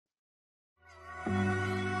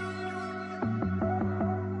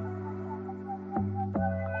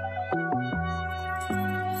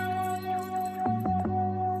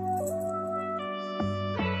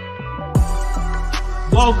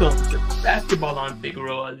welcome to Basketball on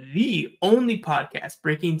Figueroa, the only podcast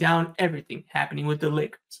breaking down everything happening with the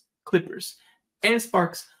Lakers, Clippers, and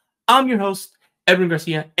Sparks. I'm your host, Edwin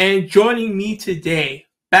Garcia, and joining me today,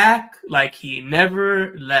 back like he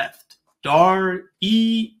never left,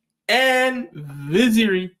 Dar-E and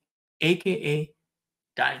Viziri, a.k.a.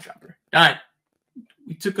 Dime Dropper. Dime,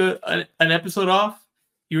 we took an episode off.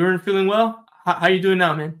 You weren't feeling well? How you doing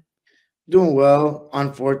now, man? Doing well.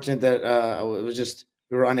 Unfortunate that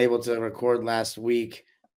we were unable to record last week.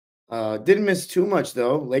 Didn't miss too much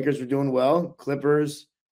though. Lakers were doing well. Clippers,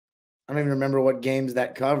 I don't even remember what games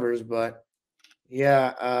that covers, but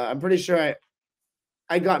yeah, I'm pretty sure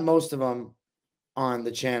I got most of them on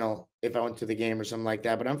the channel if I went to the game or something like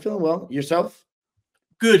that. But I'm feeling well. Yourself?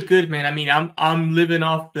 Good, man. I mean, I'm living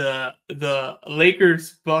off the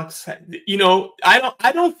Lakers Bucks. You know,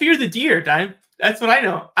 I don't fear the deer, Dime. That's what I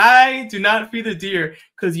know. I do not fear the deer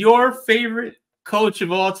because your favorite coach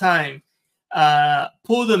of all time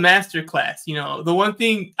pulled a master class. You know, the one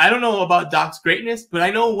thing I don't know about Doc's greatness, but I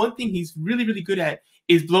know one thing he's really, really good at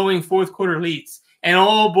is blowing fourth quarter leads. And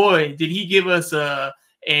oh boy, did he give us a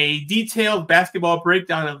detailed basketball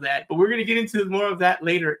breakdown of that. But we're going to get into more of that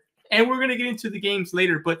later. And we're going to get into the games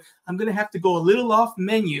later. But I'm going to have to go a little off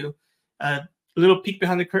menu. A little peek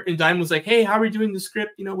behind the curtain. Dime was like, hey, how are we doing the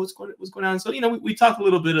script? You know, what's going on? So, you know, we talked a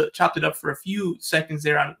little bit, chopped it up for a few seconds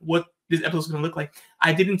there on what this episode is going to look like.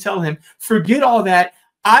 I didn't tell him. Forget all that.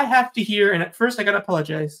 I have to hear, and at first I got to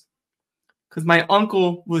apologize because my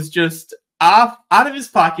uncle was just out of his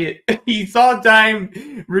pocket. He saw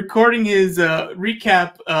Dime recording his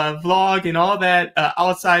recap vlog and all that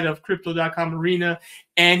outside of crypto.com arena.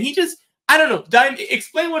 And he just, I don't know. Dime,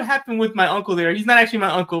 explain what happened with my uncle there. He's not actually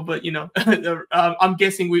my uncle, but, you know, I'm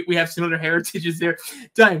guessing we have similar heritages there.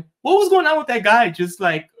 Dime, what was going on with that guy just,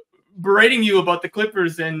 like, berating you about the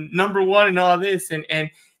Clippers and number one and all this? And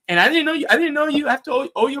I didn't know you have to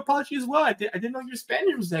owe your apology as well. I didn't know your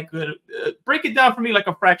Spanish was that good. Break it down for me like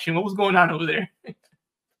a fraction. What was going on over there?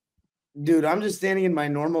 Dude, I'm just standing in my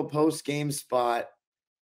normal post-game spot,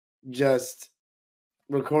 just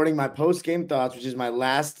recording my post-game thoughts, which is my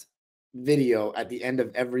last video at the end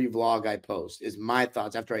of every vlog I post, is my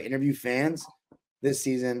thoughts after I interview fans. This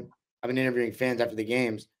season, I've been interviewing fans after the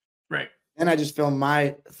games. Right. And I just film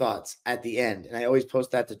my thoughts at the end. And I always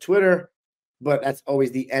post that to Twitter, but that's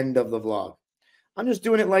always the end of the vlog. I'm just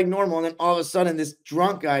doing it like normal. And then all of a sudden, this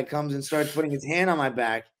drunk guy comes and starts putting his hand on my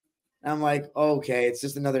back. And I'm like, okay, it's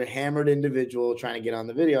just another hammered individual trying to get on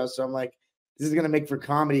the video. So I'm like, this is going to make for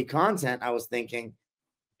comedy content, I was thinking.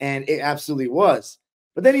 And it absolutely was.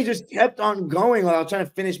 But then he just kept on going while I was trying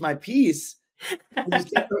to finish my piece. He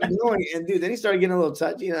just kept on going. And, dude, then he started getting a little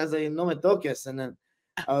touchy. And I was like, no me toques. And then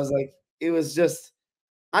I was like,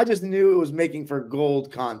 I just knew it was making for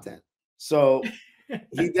gold content. So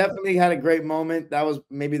he definitely had a great moment. That was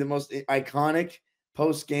maybe the most iconic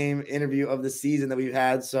post-game interview of the season that we've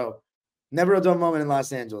had. So never a dull moment in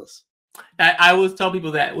Los Angeles. I always tell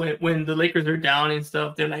people that when the Lakers are down and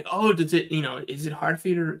stuff, they're like, oh, is it hard for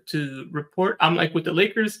you to report? I'm like, with the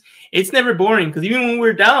Lakers, it's never boring because even when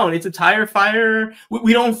we're down, it's a tire fire.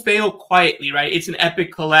 We don't fail quietly, right? It's an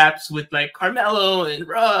epic collapse with like Carmelo and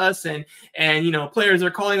Russ and you know, players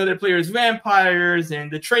are calling other players vampires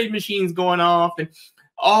and the trade machine's going off and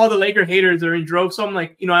all the Laker haters are in droves. So I'm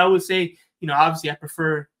like, you know, I always say, you know, obviously I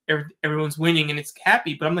prefer everyone's winning and it's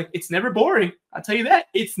happy, but I'm like, it's never boring. I'll tell you that.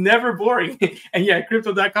 It's never boring. And yeah,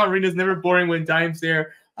 crypto.com arena is never boring when Dime's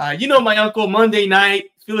there. You know, my uncle Monday night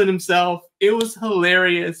feeling himself. It was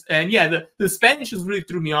hilarious. And yeah, the Spanish just really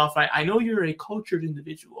threw me off. I know you're a cultured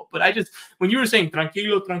individual, but when you were saying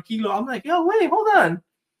tranquilo, I'm like, yo, wait, hold on.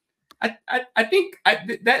 I think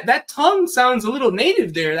that tongue sounds a little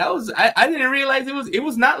native there. I didn't realize it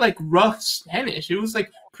was not like rough Spanish. It was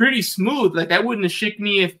like pretty smooth. Like that wouldn't have shook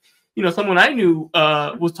me if, you know, someone I knew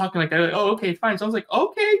was talking like that. Like, oh, okay, fine. So I was like,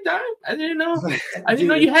 okay, Dime. I didn't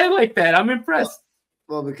know you had it like that. I'm impressed.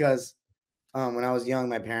 Well, because when I was young,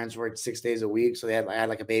 my parents worked 6 days a week, so I had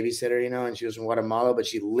like a babysitter, you know, and she was from Guatemala, but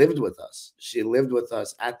she lived with us. She lived with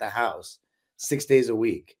us at the house 6 days a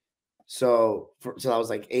week. So till I was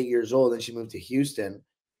like 8 years old, and she moved to Houston.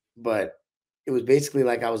 But it was basically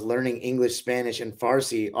like I was learning English, Spanish, and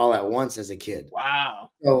Farsi all at once as a kid.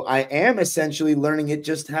 Wow. So I am essentially learning it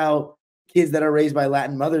just how kids that are raised by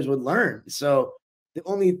Latin mothers would learn. So the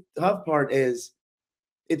only tough part is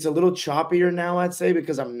it's a little choppier now, I'd say,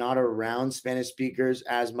 because I'm not around Spanish speakers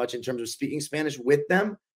as much in terms of speaking Spanish with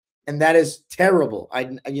them. And that is terrible. I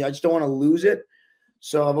just don't want to lose it.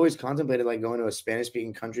 So I've always contemplated like going to a Spanish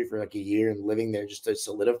speaking country for like a year and living there just to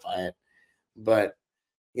solidify it. But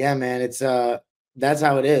yeah, man, it's that's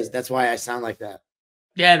how it is. That's why I sound like that.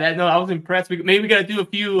 Yeah, no, I was impressed. Maybe we got to do a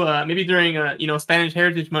few. Maybe during Spanish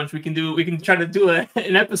Heritage Month, we can try to do an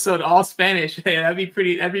episode all Spanish. Yeah, that'd be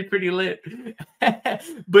pretty lit.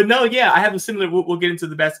 But no, yeah, I have a similar. We'll get into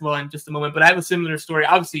the basketball in just a moment. But I have a similar story.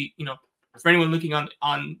 Obviously, for anyone looking on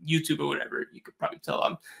YouTube or whatever, you could probably tell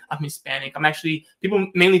I'm Hispanic. I'm actually,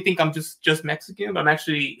 people mainly think I'm just Mexican, but I'm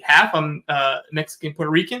actually half. I'm Mexican,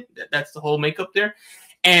 Puerto Rican. That's the whole makeup there.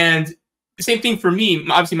 And the same thing for me.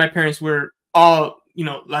 Obviously, my parents were all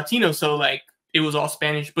Latino, so like it was all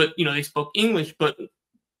Spanish, but they spoke English, but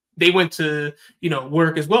they went to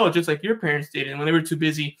work as well, just like your parents did. And when they were too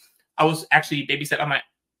busy, I was actually babysat by my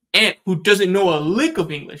aunt who doesn't know a lick of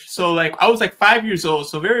English. So like I was like 5 years old,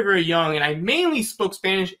 so very, very young, and I mainly spoke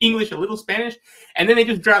Spanish, English, a little Spanish. And then they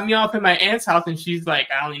just dropped me off at my aunt's house, and she's like,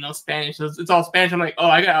 I only know Spanish, so it's all Spanish. I'm like, oh,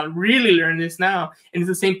 I gotta really learn this now. And it's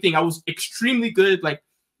the same thing. I was extremely good. Like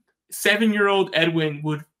 7-year-old Edwin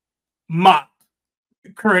would mock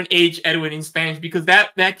current age Edwin in Spanish, because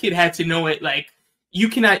that kid had to know it. Like, you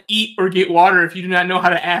cannot eat or get water if you do not know how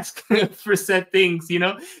to ask for said things,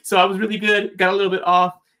 So I was really good, got a little bit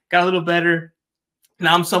off, got a little better.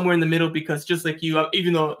 Now I'm somewhere in the middle, because just like you,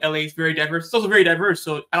 even though LA is very diverse, it's also very diverse.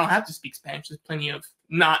 So I don't have to speak Spanish. There's plenty of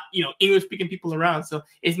not, English speaking people around. So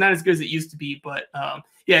it's not as good as it used to be. But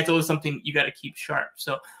yeah, it's always something you got to keep sharp.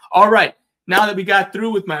 So, all right. Now that we got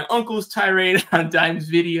through with my uncle's tirade on Dime's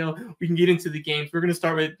video, we can get into the games. We're going to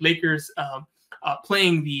start with Lakers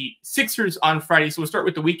playing the Sixers on Friday. So we'll start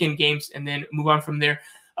with the weekend games and then move on from there.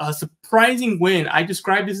 Surprising win. I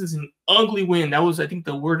described this as an ugly win. That was, I think,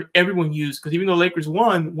 the word everyone used, because even though Lakers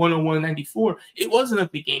won 101-94, it was an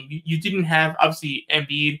ugly game. You didn't have, obviously,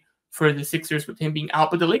 Embiid for the Sixers with him being out,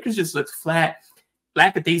 but the Lakers just looked flat,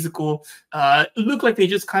 lackadaisical. It looked like they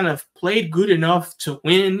just kind of played good enough to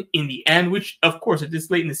win in the end, which, of course, at this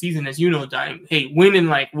late in the season, as you know, Dime, hey, winning,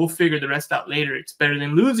 like, we'll figure the rest out later. It's better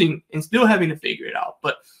than losing and still having to figure it out.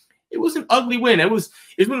 But it was an ugly win.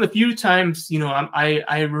 It's one of the few times,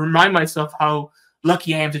 I remind myself how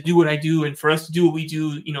lucky I am to do what I do, and for us to do what we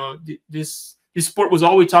do. This sport was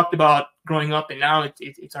all we talked about growing up, and now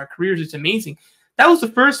it's our careers. It's amazing. That was the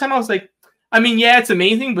first time I was like, I mean, yeah, it's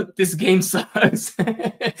amazing, but this game sucks.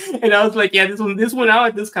 And I was like, yeah, this one out.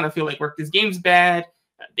 It does kind of feel like work. This game's bad.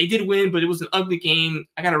 They did win, but it was an ugly game.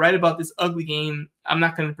 I got to write about this ugly game. I'm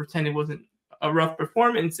not going to pretend it wasn't a rough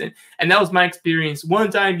performance. And that was my experience.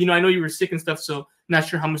 One time, I know you were sick and stuff, so not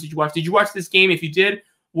sure how much did you watch. Did you watch this game? If you did,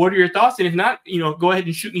 what are your thoughts? And if not, go ahead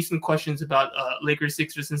and shoot me some questions about Lakers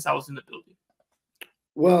Sixers, since I was in the building.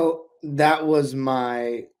 Well, that was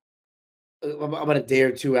my about a day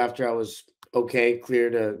or two after I was clear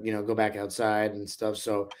to go back outside and stuff.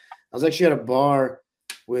 So I was actually at a bar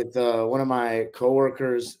with one of my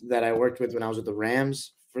coworkers that I worked with when I was with the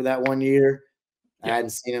Rams for that 1 year. I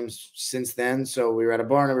hadn't seen him since then. So we were at a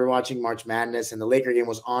bar and we were watching March Madness, and the Laker game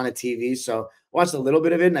was on a TV. So I watched a little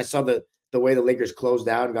bit of it, and I saw the way the Lakers closed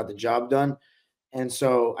out and got the job done. And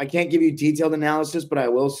so I can't give you detailed analysis, but I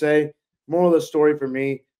will say, moral of the story for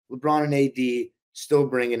me, LeBron and AD still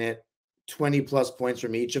bringing it, 20-plus points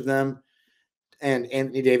from each of them. And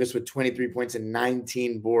Anthony Davis with 23 points and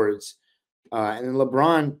 19 boards. And then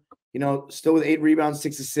LeBron, still with 8 rebounds,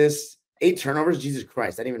 6 assists, 8 turnovers. Jesus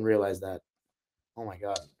Christ, I didn't even realize that. Oh, my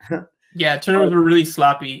God. Yeah, turnovers were really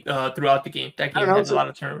sloppy throughout the game. That game had a lot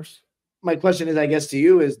of turnovers. My question is, I guess, to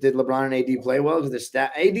you is, did LeBron and AD play well? Because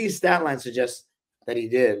AD's stat line suggests that he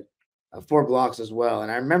did. 4 blocks as well.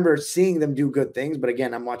 And I remember seeing them do good things. But,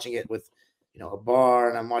 again, I'm watching it with, a bar,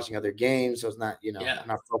 and I'm watching other games. So it's not, I'm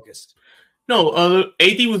not focused. No,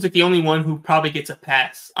 AD was like the only one who probably gets a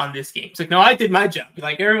pass on this game. It's like, no, I did my job.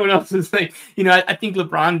 Like, everyone else is like, I think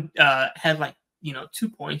LeBron had like, 2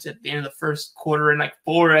 points at the end of the first quarter and like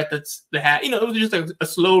 4 at the half. It was just a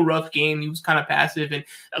slow, rough game. He was kind of passive, and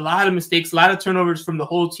a lot of mistakes, a lot of turnovers from the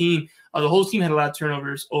whole team. The whole team had a lot of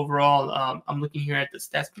turnovers overall. I'm looking here at the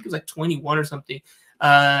stats. I think it was like 21 or something.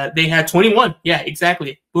 They had 21. Yeah,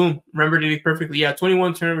 exactly. Boom. Remembered it perfectly. Yeah,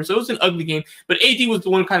 21 turnovers. So it was an ugly game. But AD was the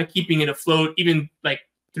one kind of keeping it afloat, even like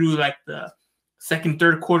through like the second,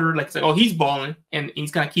 third quarter. Like, it's like, oh, he's balling, and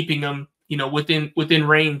he's kind of keeping them, within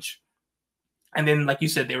range. And then, like you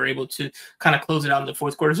said, they were able to kind of close it out in the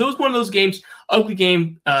fourth quarter. So it was one of those games, ugly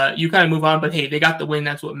game. You kind of move on, but hey, they got the win.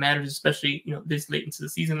 That's what matters, especially, this late into the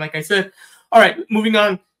season, like I said. All right, moving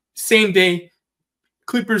on. Same day,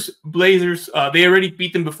 Clippers, Blazers. They already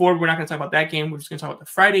beat them before. We're not going to talk about that game. We're just going to talk about the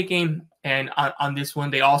Friday game. And on this one,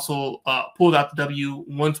 they also pulled out the W,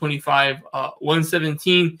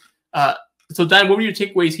 125-117. So, Dime, what were your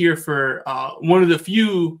takeaways here for one of the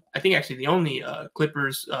few, I think actually the only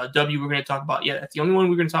Clippers W we're going to talk about? Yeah, that's the only one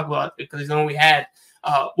we're going to talk about because it's the one we had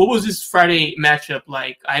What was this Friday matchup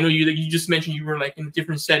like? I know you just mentioned you were like in a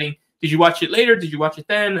different setting. Did you watch it later? Did you watch it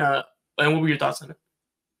then? And what were your thoughts on it?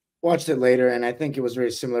 Watched it later, and I think it was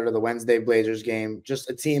very similar to the Wednesday Blazers game.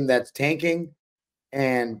 Just a team that's tanking,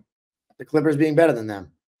 and the Clippers being better than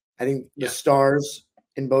them. I think the stars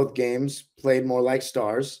in both games played more like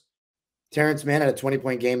stars. Terrence Mann had a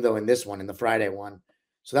 20-point game, though, in this one, in the Friday one.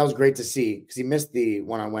 So that was great to see because he missed the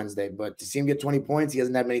one on Wednesday. But to see him get 20 points, he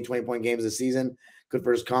hasn't had many 20-point games this season. Good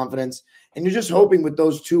for his confidence. And you're just hoping with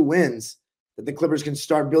those 2 wins that the Clippers can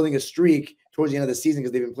start building a streak towards the end of the season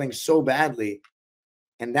because they've been playing so badly.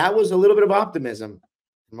 And that was a little bit of optimism.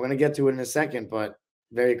 I'm going to get to it in a second, but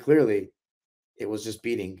very clearly it was just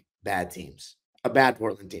beating bad teams, a bad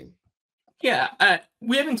Portland team. Yeah,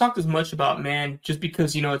 we haven't talked as much about Mann just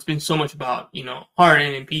because, it's been so much about,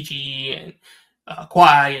 Harden and PG and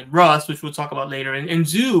Kawhi and Russ, which we'll talk about later, and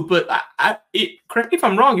Zoo. But correct me if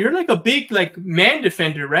I'm wrong, you're like a big man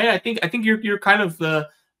defender, right? I think you're kind of the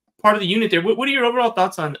part of the unit there. What are your overall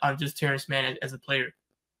thoughts on just Terrence Mann as a player?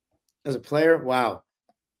 As a player, wow.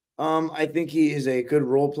 I think he is a good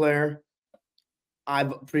role player.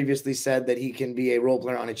 I've previously said that he can be a role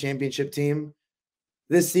player on a championship team.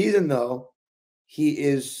 This season, though, he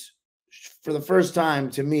is, for the first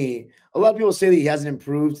time to me, a lot of people say that he hasn't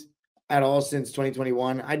improved at all since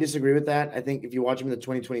 2021. I disagree with that. I think if you watch him in the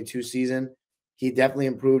 2022 season, he definitely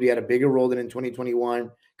improved. He had a bigger role than in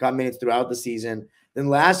 2021, got minutes throughout the season. Then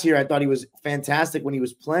last year, I thought he was fantastic when he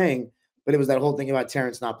was playing, but it was that whole thing about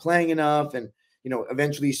Terrence not playing enough. And,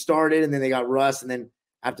 eventually he started, and then they got Russ, and then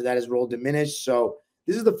after that, his role diminished. So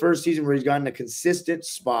this is the first season where he's gotten a consistent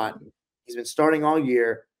spot. He's been starting all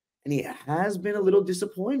year, and he has been a little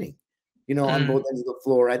disappointing, on both ends of the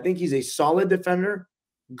floor. I think he's a solid defender,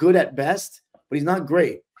 good at best, but he's not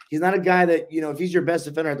great. He's not a guy that, if he's your best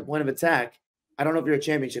defender at the point of attack, I don't know if you're a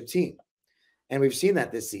championship team. And we've seen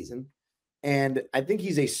that this season. And I think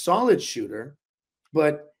he's a solid shooter,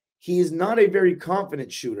 but he is not a very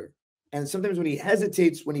confident shooter. And sometimes when he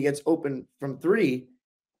hesitates, when he gets open from 3,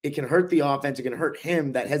 it can hurt the offense. It can hurt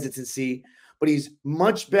him, that hesitancy. But he's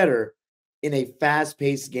much better in a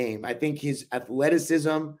fast-paced game. I think his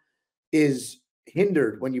athleticism is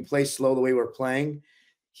hindered when you play slow the way we're playing.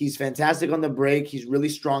 He's fantastic on the break. He's really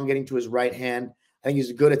strong getting to his right hand. I think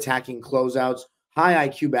he's good attacking closeouts. High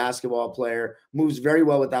IQ basketball player. Moves very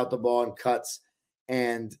well without the ball and cuts.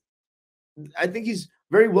 And I think he's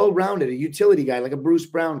very well-rounded, a utility guy, like a Bruce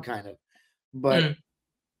Brown kind of. But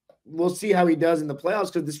we'll see how he does in the playoffs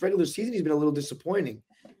because this regular season he's been a little disappointing.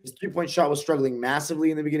 His 3-point shot was struggling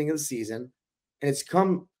massively in the beginning of the season, and it's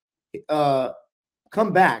come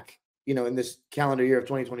back, in this calendar year of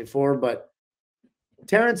 2024. But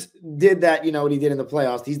Terrence did that, what he did in the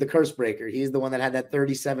playoffs. He's the curse breaker. He's the one that had that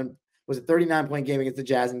 39-point game against the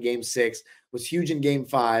Jazz in Game 6, was huge in Game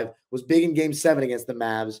 5, was big in Game 7 against the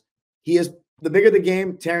Mavs. He is the bigger the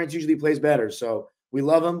game, Terrence usually plays better. So we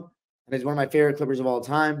love him, and he's one of my favorite Clippers of all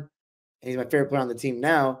time, and he's my favorite player on the team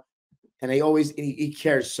now. And he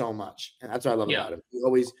cares so much, and that's what I love about him.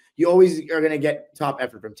 You always are going to get top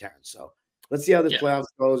effort from Terrence. So let's see how this playoffs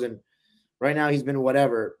goes. And right now he's been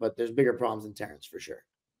whatever, but there's bigger problems than Terrence for sure.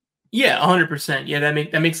 Yeah, 100%. Yeah,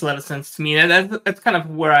 that makes a lot of sense to me. And that's kind of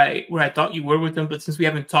where I thought you were with him. But since we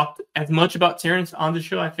haven't talked as much about Terrence on the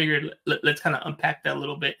show, I figured let's kind of unpack that a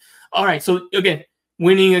little bit. All right. So again,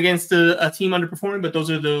 winning against a team underperforming, but those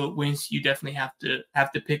are the wins you definitely have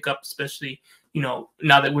to pick up, especially now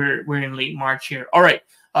that we're in late March here. All right.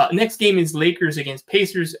 Next game is Lakers against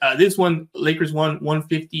Pacers. This one, Lakers won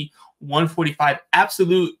 150-145.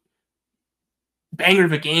 Absolute banger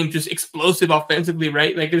of a game, just explosive offensively,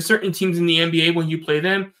 right? Like there's certain teams in the NBA when you play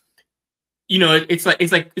them, it's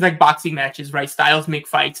like boxing matches, right? Styles make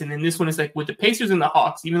fights, and then this one is like with the Pacers and the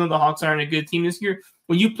Hawks. Even though the Hawks aren't a good team this year,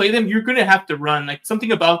 when you play them, you're gonna have to run. Like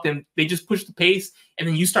something about them, they just push the pace, and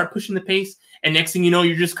then you start pushing the pace, and next thing you know,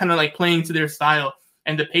 you're just kind of like playing to their style.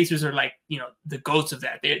 And the Pacers are like, the goats of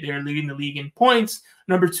that. They're leading the league in points,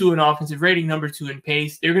 number 2 in offensive rating, number 2 in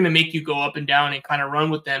pace. They're going to make you go up and down and kind of run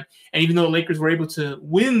with them. And even though the Lakers were able to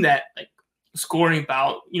win that scoring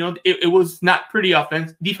bout, it was not pretty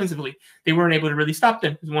defensively. They weren't able to really stop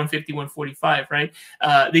them. It was 150-145, right?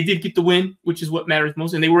 They did get the win, which is what matters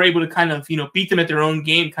most. And they were able to kind of, beat them at their own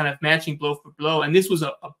game, kind of matching blow for blow. And this was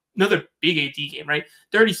another big AD game, right?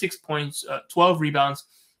 36 points, 12 rebounds.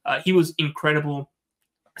 He was incredible.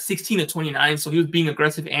 16-29, so he was being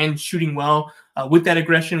aggressive and shooting well with that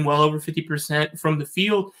aggression, well over 50% from the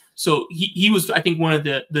field. So he was, I think, one of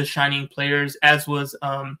the shining players, as was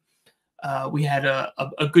we had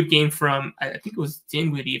a good game from, I think it was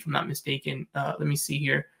Dinwiddie, if I'm not mistaken. Let me see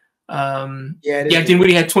here. Yeah, it is Yeah, weird.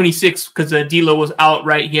 Dinwiddie had 26 because D'Lo was out.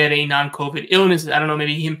 Right, he had a non-COVID illness. I don't know,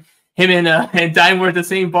 maybe him and Dime were at the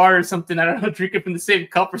same bar or something. I don't know, drinking from the same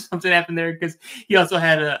cup or something happened there because he also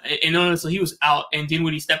had an illness, so he was out. And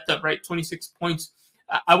Dinwiddie stepped up, right, 26 points.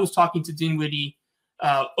 I was talking to Dinwiddie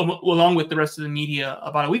along with the rest of the media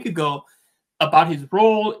about a week ago about his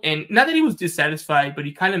role, and not that he was dissatisfied, but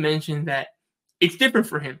he kind of mentioned that it's different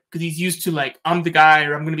for him because he's used to like, I'm the guy,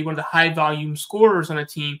 or I'm going to be one of the high volume scorers on a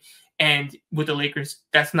team. And with the Lakers,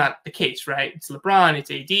 that's not the case, right? It's LeBron, it's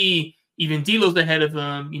AD, even D'Lo's ahead of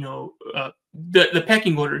him. The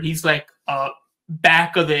pecking order. He's like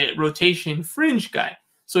back of the rotation fringe guy,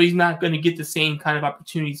 so he's not going to get the same kind of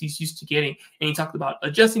opportunities he's used to getting. And he talked about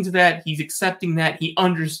adjusting to that. He's accepting that. He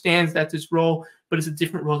understands that's his role, but it's a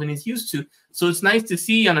different role than he's used to. So it's nice to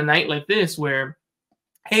see on a night like this where,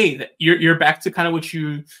 hey, you're back to kind of what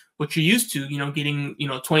you're used to. Getting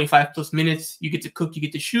 25 plus minutes. You get to cook. You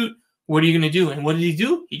get to shoot. What are you going to do? And what did he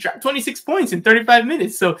do? He dropped 26 points in 35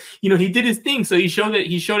 minutes. So, he did his thing. So he showed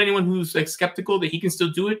anyone who's like skeptical that he can still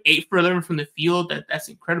do it. 8 for 11 from the field. That's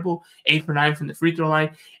incredible. 8 for 9 from the free throw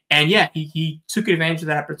line. And yeah, he took advantage of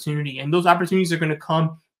that opportunity. And those opportunities are going to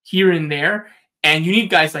come here and there. And you need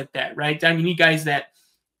guys like that, right? You need guys that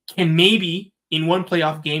can maybe in one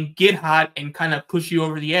playoff game get hot and kind of push you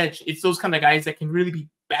over the edge. It's those kind of guys that can really be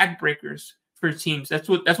backbreakers for teams. That's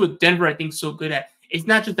what Denver, I think, is so good at. It's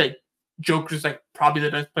not just that Joker's like probably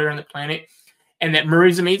the best player on the planet and that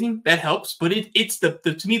Murray's amazing. That helps. But it's to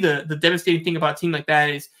me, the devastating thing about a team like that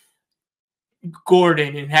is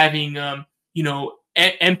Gordon and having,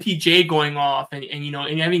 MPJ going off and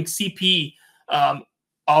having CP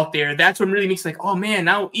out there. That's what really makes like, oh man,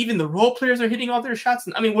 now even the role players are hitting all their shots.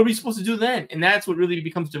 I mean, what are we supposed to do then? And that's what really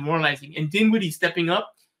becomes demoralizing. And Dinwiddie stepping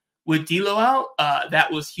up with D'Lo out,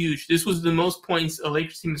 that was huge. This was the most points a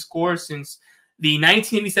Lakers team scored since the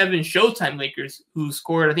 1987 Showtime Lakers, who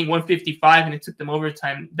scored, I think, 155, and it took them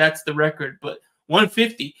overtime. That's the record. But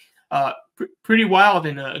 150, pretty wild,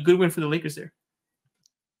 and a good win for the Lakers there.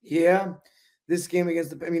 Yeah, this game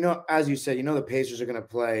against as you said, the Pacers are going to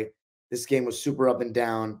play. This game was super up and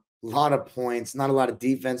down, a lot of points, not a lot of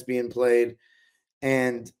defense being played.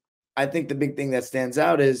 And I think the big thing that stands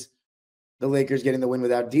out is the Lakers getting the win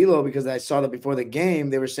without D'Lo, because I saw that before the game,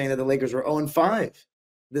 they were saying that the Lakers were 0-5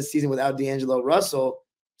 this season without D'Angelo Russell.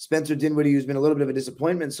 Spencer Dinwiddie, who's been a little bit of a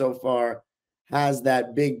disappointment so far, has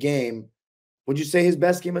that big game. Would you say his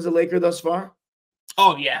best game as a Laker thus far?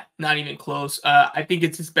 Oh, yeah, not even close. I think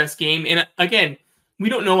it's his best game. And again, we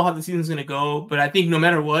don't know how the season's going to go, but I think no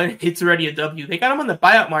matter what, it's already a W. They got him on the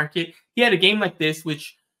buyout market. He had a game like this,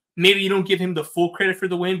 which maybe you don't give him the full credit for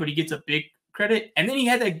the win, but he gets a big credit. And then he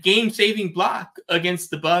had that game-saving block against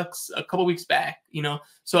the Bucks a couple weeks back,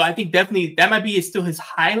 So I think definitely that might be still his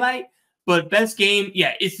highlight. But best game,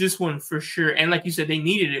 yeah, it's this one for sure. And like you said, they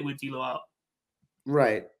needed it with D'Lo out.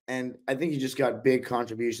 Right. And I think you just got big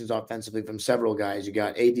contributions offensively from several guys. You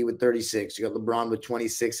got AD with 36. You got LeBron with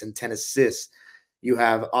 26 and 10 assists. You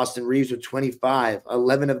have Austin Reeves with 25,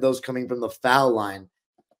 11 of those coming from the foul line.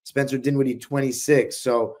 Spencer Dinwiddie, 26.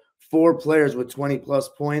 So 4 players with 20-plus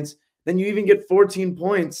points. Then you even get 14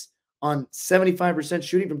 points on 75%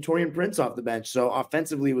 shooting from Taurean Prince off the bench. So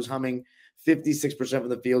offensively, he was humming 56% from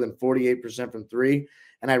the field and 48% from 3.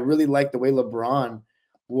 And I really like the way LeBron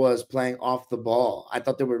was playing off the ball. I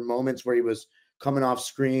thought there were moments where he was coming off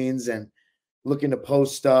screens and looking to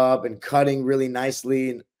post up and cutting really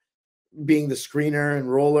nicely and being the screener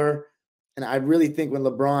and roller. And I really think when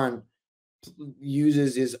LeBron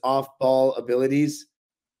uses his off-ball abilities,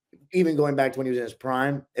 even going back to when he was in his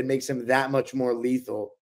prime, it makes him that much more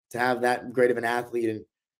lethal to have that great of an athlete and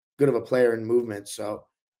good of a player in movement. So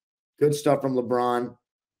good stuff from LeBron.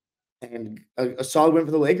 And a solid win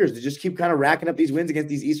for the Lakers to just keep kind of racking up these wins against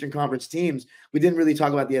these Eastern Conference teams. We didn't really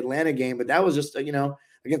talk about the Atlanta game, but that was just,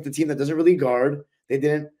 against the team that doesn't really guard. They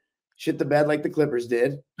didn't shit the bed like the Clippers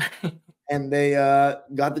did. And they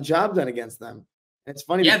got the job done against them. And it's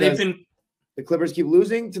funny because the Clippers keep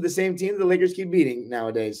losing to the same team the Lakers keep beating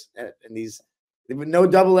nowadays. And no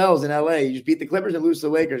double L's in LA. You just beat the Clippers and lose to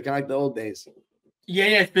the Lakers, kind of like the old days. Yeah,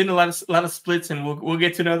 it's been a lot of splits, and we'll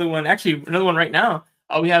get to another one. Actually, another one right now.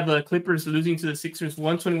 We have the Clippers losing to the Sixers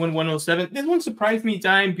 121-107. This one surprised me,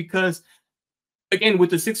 Dime, because, again, with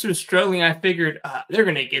the Sixers struggling, I figured they're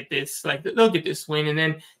going to get this. Like, they'll get this win. And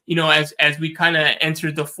then, as we kind of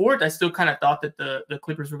entered the fourth, I still kind of thought that the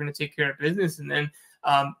Clippers were going to take care of business. And then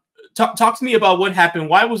talk to me about what happened.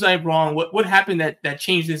 Why was I wrong? What happened that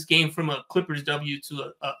changed this game from a Clippers W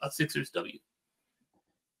to a Sixers W?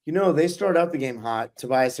 They started out the game hot.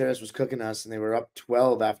 Tobias Harris was cooking us, and they were up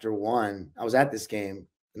 12 after 1. I was at this game,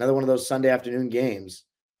 another one of those Sunday afternoon games.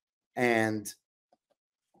 And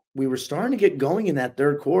we were starting to get going in that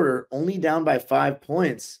third quarter, only down by 5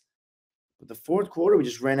 points. But the fourth quarter, we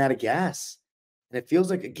just ran out of gas. And it feels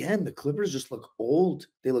like, again, the Clippers just look old.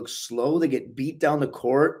 They look slow. They get beat down the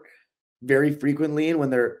court very frequently. And when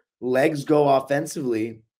their legs go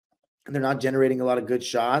offensively and they're not generating a lot of good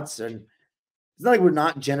shots, and it's not like we're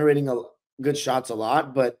not generating good shots a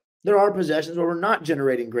lot, but there are possessions where we're not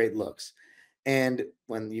generating great looks. And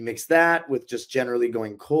when you mix that with just generally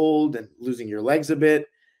going cold and losing your legs a bit,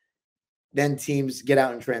 then teams get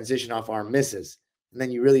out in transition off our misses. And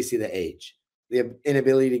then you really see the age, the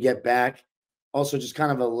inability to get back. Also, just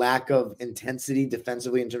kind of a lack of intensity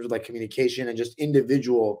defensively in terms of like communication and just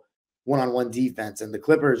individual one-on-one defense. And the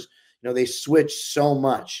Clippers, they switch so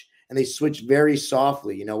much and they switch very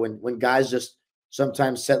softly. When guys just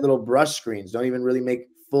sometimes set little brush screens, don't even really make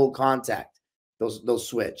full contact, they'll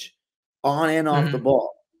switch on and off the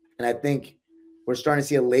ball. And I think we're starting to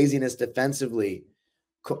see a laziness defensively.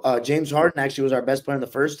 James Harden actually was our best player in the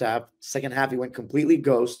first half. Second half, he went completely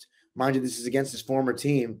ghost. Mind you, this is against his former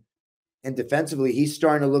team. And defensively, he's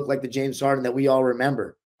starting to look like the James Harden that we all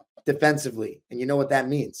remember defensively. And you know what that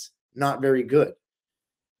means? Not very good.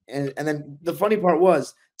 And then the funny part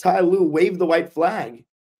was Ty Lue waved the white flag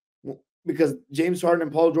because James Harden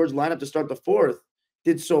and Paul George lined up to start the fourth,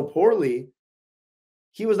 did so poorly.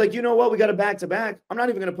 He was like, you know what? We got a back-to-back. I'm not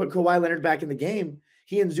even going to put Kawhi Leonard back in the game.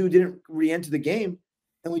 He and Zoo didn't re-enter the game.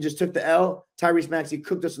 And we just took the L. Tyrese Maxey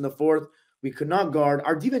cooked us in the fourth. We could not guard.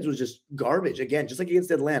 Our defense was just garbage. Again, just like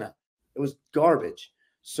against Atlanta. It was garbage.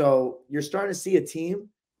 So you're starting to see a team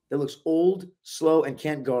that looks old, slow, and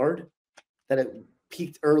can't guard, that it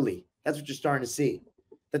peaked early. That's what you're starting to see.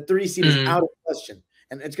 The 3 seed is out of question.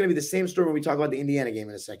 And it's going to be the same story when we talk about the Indiana game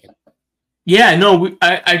in a second. Yeah, no,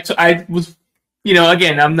 I was,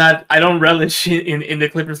 again, I don't relish in the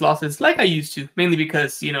Clippers losses like I used to, mainly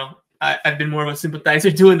because, I've been more of a sympathizer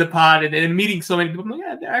doing the pod and meeting so many people. I'm like,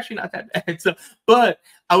 yeah, they're actually not that bad. So, but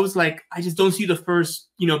I was like, I just don't see the first,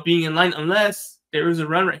 being in line unless there is a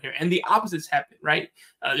run right here. And the opposites happen, right?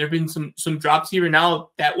 There have been some drops here, and now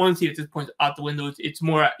that 1 seed at this point is out the window. It's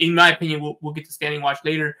more, in my opinion, we'll get to standing watch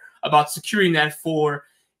later about securing that 4.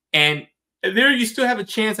 And there you still have a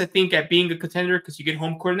chance, I think, at being a contender because you get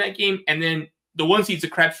home court in that game. And then the 1 seed's a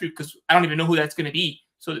crapshoot because I don't even know who that's going to be.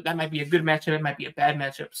 So that might be a good matchup. It might be a bad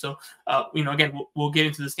matchup. So, again, we'll get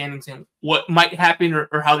into the standings and what might happen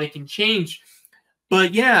or how they can change.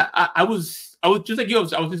 But yeah, I was just like you.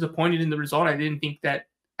 I was disappointed in the result. I didn't think that.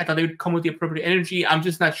 I thought they would come with the appropriate energy. I'm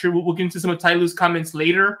just not sure. We'll get into some of Ty Lue's comments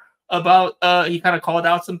later about he kind of called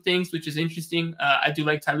out some things, which is interesting. I do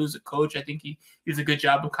like Ty Lue as a coach. I think he does a good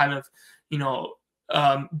job of kind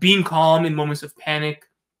of being calm in moments of panic.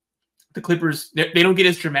 The Clippers, they don't get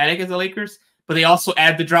as dramatic as the Lakers, but they also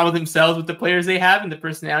add the drama themselves with the players they have and the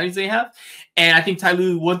personalities they have. And I think Ty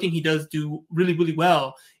Lue, one thing he does do really, really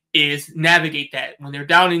well is navigate that. When they're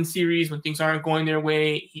down in series, when things aren't going their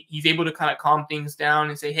way, he's able to kind of calm things down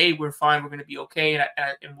and say, hey, we're fine, we're going to be okay.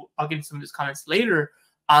 And I'll get into some of his comments later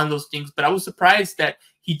on those things. But I was surprised that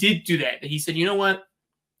he did do that. That he said, you know what,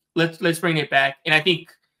 let's bring it back. And I think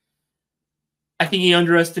he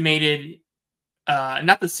underestimated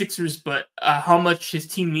not the Sixers, but how much his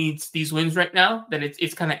team needs these wins right now, that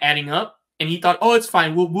it's kind of adding up. And he thought, oh, it's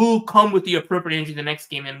fine. We'll come with the appropriate energy the next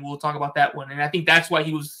game, and we'll talk about that one. And I think that's why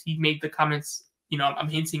he made the comments, I'm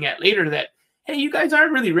hinting at later that, hey, you guys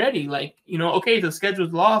aren't really ready. Like, okay, the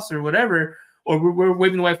schedule's lost or whatever, or we're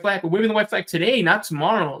waving the white flag. We're waving the white flag today, not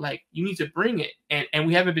tomorrow. Like, you need to bring it. And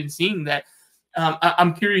we haven't been seeing that.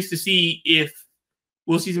 I'm curious to see if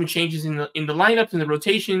we'll see some changes in the lineups and the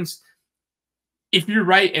rotations. If you're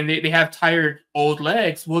right and they have tired old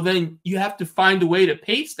legs, well, then you have to find a way to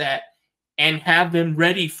pace that and have them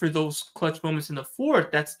ready for those clutch moments in the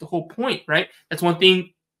fourth. That's the whole point, right? That's one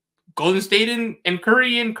thing Golden State and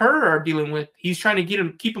Curry and Kerr are dealing with. He's trying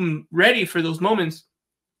to keep them ready for those moments,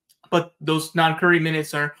 but those non-Curry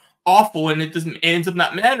minutes are awful and it ends up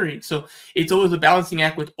not mattering. So it's always a balancing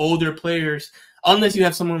act with older players, unless you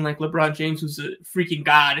have someone like LeBron James who's a freaking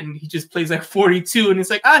god and he just plays like 42 and it's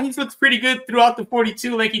like, he looks pretty good throughout the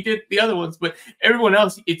 42 like he did the other ones. But everyone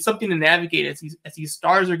else, it's something to navigate as these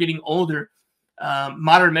stars are getting older.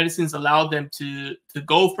 Modern medicines allow them to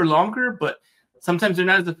go for longer, but sometimes they're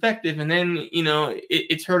not as effective. And then,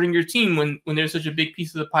 it's hurting your team when they're such a big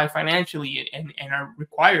piece of the pie financially and are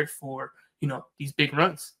required for, these big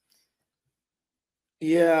runs.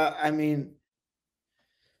 Yeah, I mean,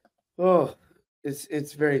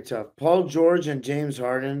 it's very tough. Paul George and James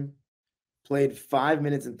Harden played 5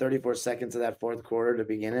 minutes and 34 seconds of that fourth quarter to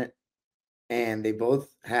begin it, and they both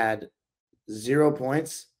had 0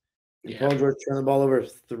 points And Yeah. Paul George turned the ball over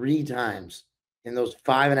 3 times in those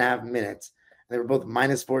 5.5 minutes. And they were both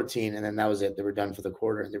minus 14, and then that was it. They were done for the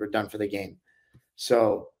quarter, and they were done for the game.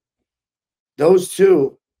 So those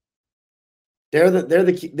two, they're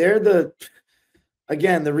the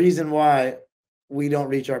again, the reason why we don't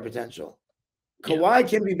reach our potential. Kawhi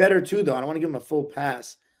can be better too, though. I don't want to give him a full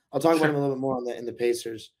pass. I'll talk about him a little bit more in the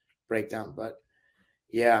Pacers breakdown, but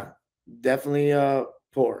yeah, definitely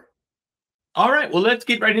poor. All right, well, let's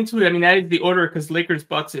get right into it. I mean, that is the order because Lakers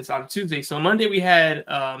Bucks is on Tuesday. So Monday we had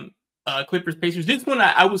Clippers Pacers. This one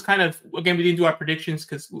I was kind of, again, we didn't do our predictions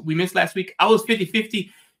because we missed last week. I was 50-50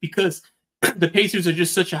 because the Pacers are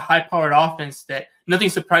just such a high-powered offense that nothing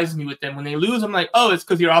surprises me with them. When they lose, I'm like, oh, it's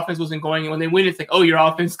because your offense wasn't going. And when they win, it's like, oh, your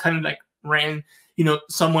offense kind of like ran,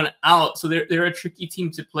 someone out. So they're a tricky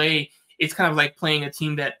team to play. It's kind of like playing a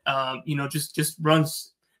team that, just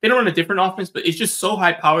runs. They don't run a different offense, but it's just so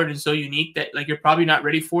high-powered and so unique that like you're probably not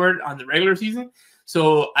ready for it on the regular season.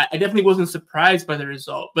 So I definitely wasn't surprised by the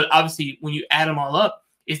result. But obviously, when you add them all up,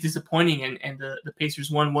 it's disappointing. And the Pacers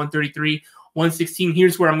won 133-116.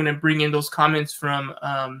 Here's where I'm going to bring in those comments from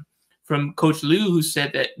Coach Lou, who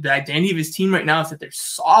said that the identity of his team right now is that they're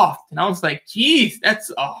soft. And I was like, geez,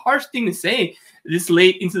 that's a harsh thing to say this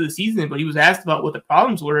late into the season. But he was asked about what the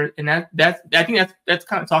problems were, and I think that's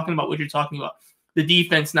kind of talking about what you're talking about. The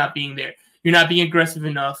defense not being there. You're not being aggressive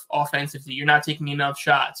enough offensively. You're not taking enough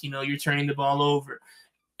shots. You're turning the ball over.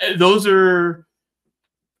 It's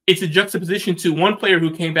a juxtaposition to one player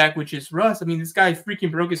who came back, which is Russ. I mean, this guy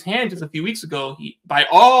freaking broke his hand just a few weeks ago. By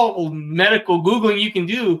all medical Googling you can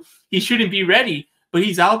do, he shouldn't be ready, but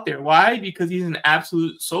he's out there. Why? Because he's an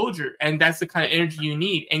absolute soldier, and that's the kind of energy you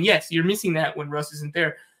need. And yes, you're missing that when Russ isn't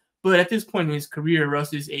there. But at this point in his career,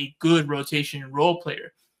 Russ is a good rotation role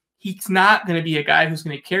player. He's not going to be a guy who's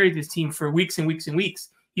going to carry this team for weeks and weeks and weeks.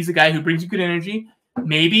 He's a guy who brings you good energy.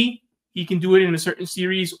 Maybe he can do it in a certain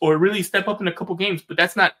series or really step up in a couple games, but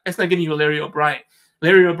that's not getting you a Larry O'Brien.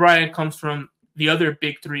 Larry O'Brien comes from the other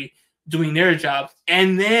big three doing their job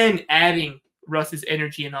and then adding Russ's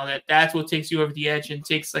energy and all that. That's what takes you over the edge and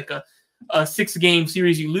takes like a 6-game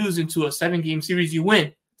series you lose into a 7-game series you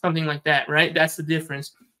win, something like that, right? That's the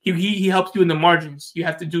difference. He helps you in the margins. You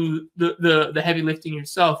have to do the heavy lifting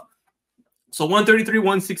yourself. So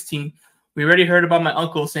 133-116. We already heard about my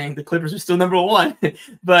uncle saying the Clippers are still number one,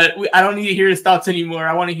 but I don't need to hear his thoughts anymore.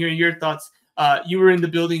 I want to hear your thoughts. You were in the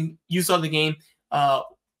building. You saw the game.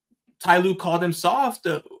 Ty Lue called them soft.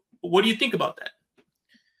 What do you think about that?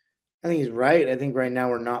 I think he's right. I think right now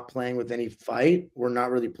we're not playing with any fight. We're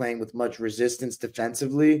not really playing with much resistance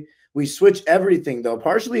defensively. We switch everything, though.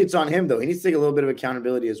 Partially it's on him, though. He needs to take a little bit of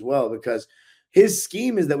accountability as well because his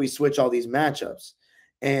scheme is that we switch all these matchups.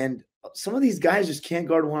 And some of these guys just can't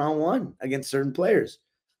guard one-on-one against certain players.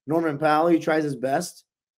 Norman Powell, he tries his best.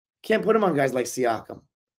 Can't put him on guys like Siakam.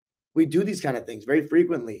 We do these kind of things very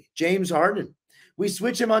frequently. James Harden, we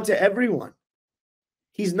switch him onto everyone.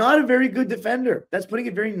 He's not a very good defender. That's putting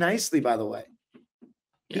it very nicely, by the way.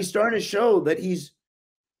 Yeah. He's starting to show that he's,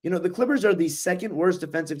 the Clippers are the second worst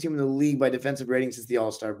defensive team in the league by defensive rating since the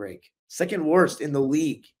All-Star break. Second worst in the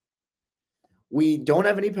league. We don't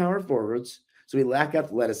have any power forwards. So we lack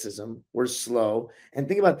athleticism. We're slow. And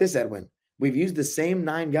think about this, Edwin. We've used the same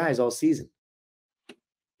 9 guys all season.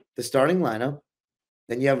 The starting lineup.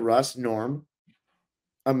 Then you have Russ, Norm,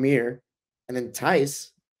 Amir, and then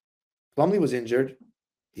Tice. Plumlee was injured.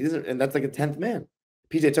 He doesn't, and that's like a 10th man.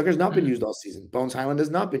 PJ Tucker's not been used all season. Bones Highland has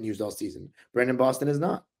not been used all season. Brandon Boston has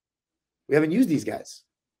not. We haven't used these guys.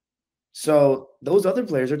 So those other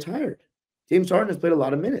players are tired. James Harden has played a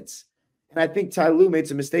lot of minutes. And I think Ty Lue made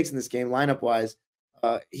some mistakes in this game, lineup-wise.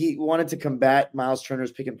 He wanted to combat Miles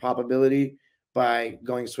Turner's pick and pop ability by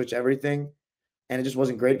going switch everything. And it just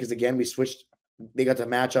wasn't great because, again, we switched. They got to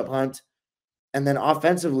matchup hunt. And then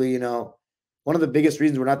offensively, one of the biggest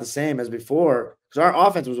reasons we're not the same as before, because our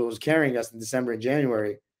offense was what was carrying us in December and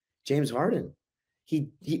January, James Harden.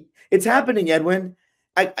 It's happening, Edwin.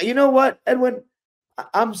 You know what, Edwin?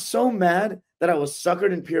 I'm so mad that I was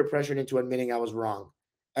suckered and peer pressured into admitting I was wrong.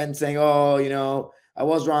 And saying, I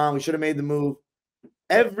was wrong. We should have made the move.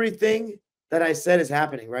 Everything that I said is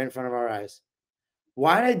happening right in front of our eyes.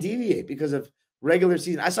 Why did I deviate? Because of regular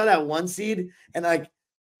season. I saw that 1 seed and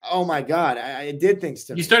oh my God, I did things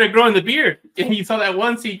to me. You started growing the beard and you saw that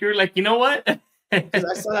 1 seed. You're like, you know what? Because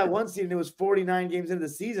I saw that 1 seed and it was 49 games into the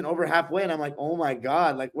season, over halfway. And I'm like, oh my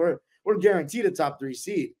God, we're guaranteed a top 3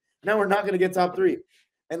 seed. Now we're not going to get top 3.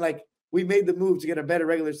 And we made the move to get a better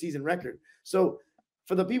regular season record. So,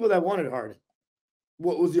 for the people that wanted Harden,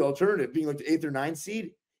 what was the alternative? Being the 8th or 9th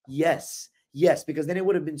seed? Yes. Yes, because then it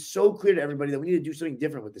would have been so clear to everybody that we need to do something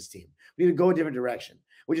different with this team. We need to go a different direction,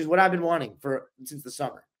 which is what I've been wanting since the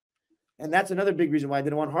summer. And that's another big reason why I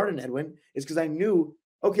didn't want Harden, Edwin, is because I knew,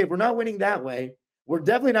 okay, if we're not winning that way, we're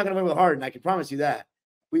definitely not going to win with Harden. I can promise you that.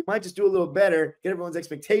 We might just do a little better, get everyone's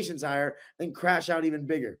expectations higher, and crash out even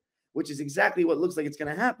bigger, which is exactly what looks like it's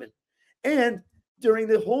going to happen. And during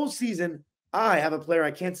the whole season, I have a player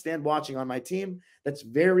I can't stand watching on my team that's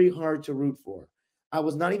very hard to root for. I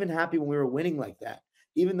was not even happy when we were winning like that.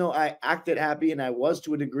 Even though I acted happy and I was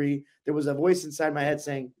to a degree, there was a voice inside my head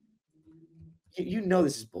saying, you know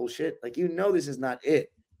this is bullshit. Like, you know this is not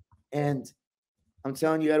it. And I'm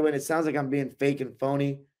telling you, Edwin, it sounds like I'm being fake and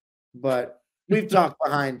phony, but we've talked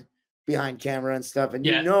behind camera and stuff. And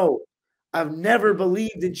you know, I've never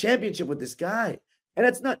believed in championship with this guy. And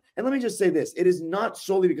it's not, and let me just say this, it is not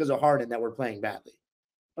solely because of Harden that we're playing badly.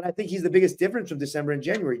 But I think he's the biggest difference from December and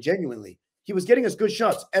January, genuinely. He was getting us good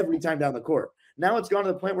shots every time down the court. Now it's gone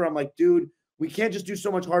to the point where I'm like, dude, we can't just do so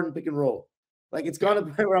much Harden pick and roll. Like, it's gone to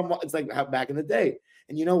the point where it's like back in the day.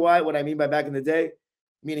 And you know why? What I mean by back in the day,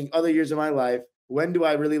 meaning other years of my life, when do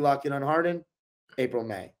I really lock in on Harden? April,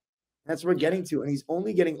 May. That's what we're getting to. And he's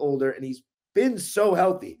only getting older, and he's been so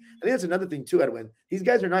healthy. I think that's another thing too, Edwin. These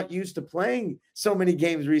guys are not used to playing so many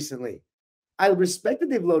games recently. I respect that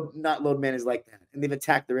they've not load managed like that, and they've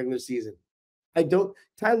attacked the regular season.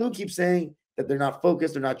 Ty Lue keeps saying that they're not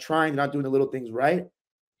focused, they're not trying, they're not doing the little things right.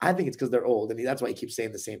 I think it's because they're old, and that's why he keeps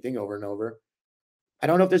saying the same thing over and over. I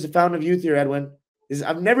don't know if there's a fountain of youth here, Edwin.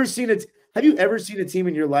 I've never seen it. Have you ever seen a team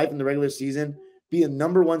in your life in the regular season be a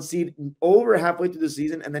 #1 seed over halfway through the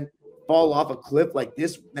season and then fall off a cliff like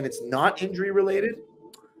this, and it's not injury related?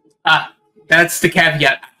 That's the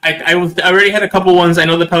caveat. I already had a couple ones. I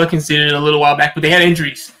know the Pelicans did it a little while back, but they had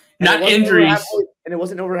injuries. Not injuries. And it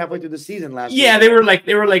wasn't over halfway through the season last year. Yeah, they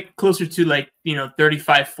were like closer to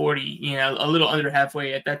 35-40, a little under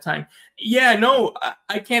halfway at that time. Yeah, no,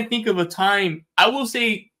 I can't think of a time. I will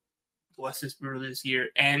say bless this brutal this year.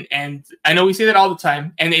 And I know we say that all the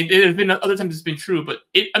time, and it has been other times it's been true, but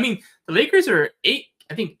the Lakers are 8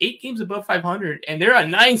 games above 500, and they're a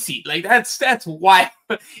 9 seed. Like, that's wild.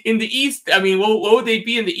 In the East, I mean, what would they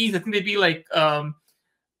be in the East? I think they'd be like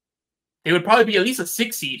they would probably be at least a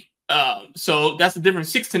 6 seed. So that's the difference.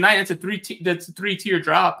 6 to 9. That's a 3-tier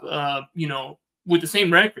drop. With the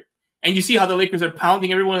same record. And you see how the Lakers are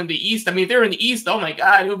pounding everyone in the East. I mean, if they're in the East, oh my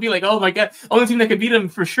God, it would be like, oh my God, only team that could beat them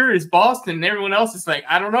for sure is Boston. And everyone else is like,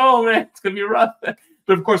 I don't know, man, it's gonna be rough. But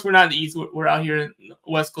of course, we're not in the East. We're out here in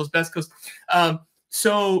West Coast, Best Coast.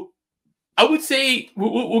 So I would say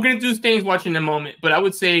we're gonna do things watching in a moment, but I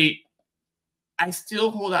would say I still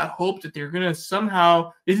hold out hope that they're gonna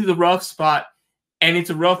somehow. This is a rough spot, and it's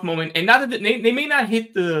a rough moment, and not that they may not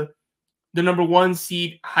hit the #1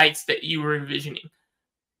 seed heights that you were envisioning.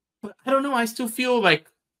 But I don't know. I still feel like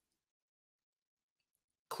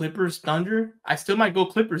Clippers, Thunder. I still might go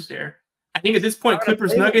Clippers there. I think at this point,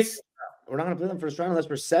 Clippers, Nuggets. We're not going to play them first round unless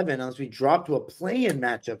we're 7, unless we drop to a play-in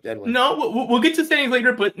matchup, Edwin. No, we'll get to standings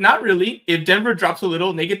later, but not really. If Denver drops a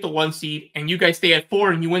little and they get the 1 seed and you guys stay at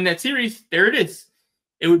 4 and you win that series, there it is.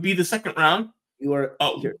 It would be the second round. You are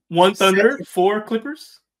 1 Thunder, 4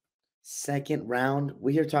 Clippers. Second round.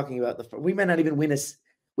 We are talking about we might not even win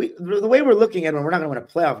the way we're looking at it, we're not going to win a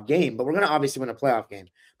playoff game, but we're going to obviously win a playoff game.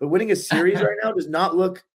 But winning a series right now does not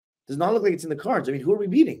look like it's in the cards. I mean, who are we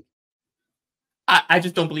beating? I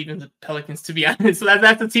just don't believe in the Pelicans, to be honest. So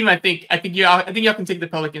that's the team I think y'all can take the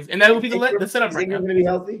Pelicans, and that will be the setup right now. Is Ingram going to be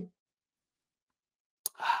healthy?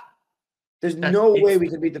 There's no way we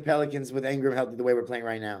can beat the Pelicans with Ingram healthy the way we're playing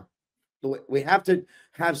right now. We have to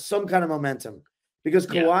have some kind of momentum because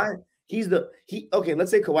Kawhi, okay,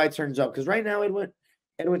 let's say Kawhi turns up, because right now, Edwin,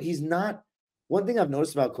 he's not. One thing I've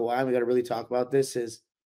noticed about Kawhi, and we got to really talk about this, is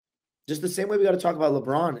just the same way we got to talk about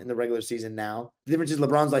LeBron in the regular season now. The difference is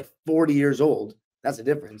LeBron's like 40 years old. That's the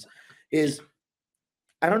difference. Is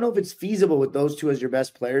I don't know if it's feasible with those two as your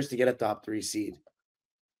best players to get a top 3 seed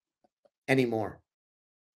anymore.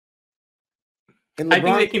 And LeBron, I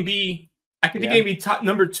think they can be. I think they can be top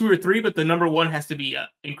number 2 or 3, but the #1 has to be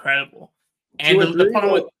incredible. And the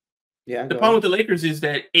problem with the Lakers is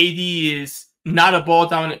that AD is not a ball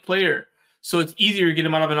dominant player, so it's easier to get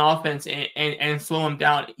him out of an offense and slow him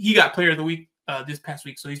down. He got Player of the Week this past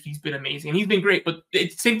week, so he's been amazing and he's been great. But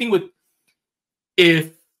it's the same thing with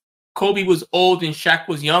if Kobe was old and Shaq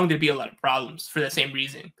was young, there'd be a lot of problems for that same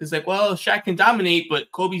reason. Because Shaq can dominate,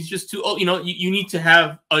 but Kobe's just too old. You need to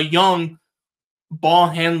have a young ball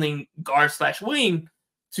handling guard / wing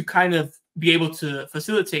to kind of be able to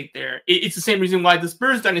facilitate there. It's the same reason why the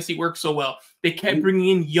Spurs dynasty worked so well. They kept bringing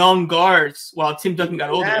in young guards while Tim Duncan got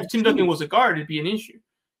older. If Tim Duncan was a guard, it'd be an issue.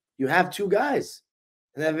 You have two guys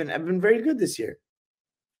that have been very good this year.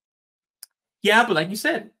 Yeah, but like you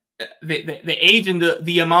said, the age and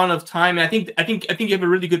the amount of time. And I think you have a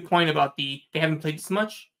really good point about they haven't played this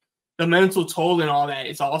much. The mental toll and all that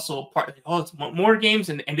is also part of it. Oh, it's more games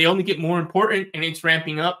and they only get more important and it's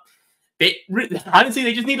ramping up. Honestly,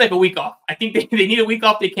 they just need like a week off. I think they need a week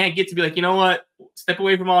off. They can't get to be like, you know what, step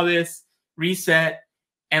away from all this, reset,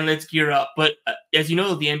 and let's gear up. But as you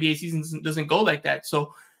know, the NBA season doesn't go like that.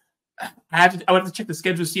 So I would have to check the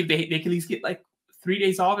schedule to see if they can at least get like 3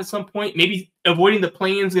 days off at some point. Maybe avoiding the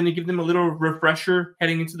play-in is going to give them a little refresher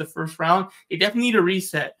heading into the first round. They definitely need a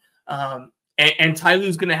reset. And Ty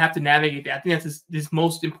Lue's going to have to navigate that. I think that's this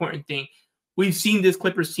most important thing. We've seen this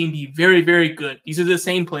Clippers team be very, very good. These are the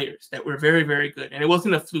same players that were very, very good. And it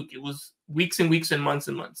wasn't a fluke. It was weeks and weeks and months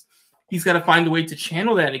and months. He's got to find a way to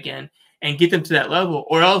channel that again and get them to that level,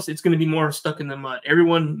 or else it's going to be more stuck in the mud.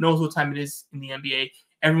 Everyone knows what time it is in the NBA.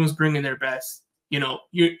 Everyone's bringing their best. No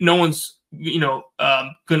one's,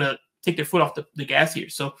 going to take their foot off the gas here.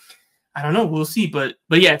 So I don't know. We'll see. But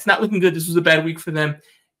yeah, it's not looking good. This was a bad week for them.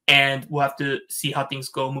 And we'll have to see how things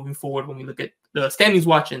go moving forward when we look at the standings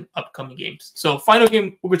watching upcoming games. So final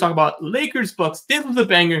game, we're going to talk about Lakers-Bucks. This was a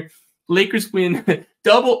banger. Lakers win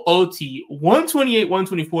double OT,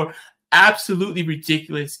 128-124. Absolutely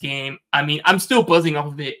ridiculous game. I mean, I'm still buzzing off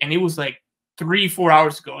of it. And it was like 3-4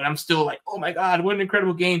 hours ago. And I'm still like, oh my God, what an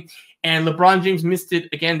incredible game. And LeBron James missed it.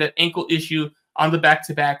 Again, that ankle issue on the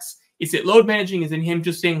back-to-backs. Is it load managing? Is it him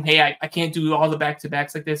just saying, hey, I can't do all the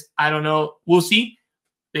back-to-backs like this? I don't know. We'll see.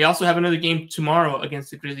 They also have another game tomorrow against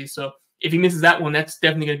the Grizzlies. So if he misses that one, that's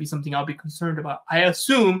definitely going to be something I'll be concerned about. I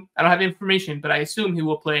assume, I don't have information, but I assume he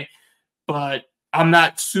will play. But I'm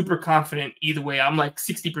not super confident either way. I'm like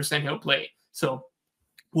 60% he'll play. So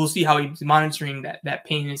we'll see how he's monitoring that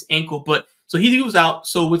pain in his ankle. But so he was out.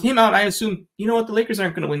 So with him out, I assume, you know what, the Lakers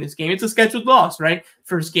aren't going to win this game. It's a scheduled loss, right?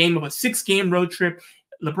 First game of a 6-game road trip.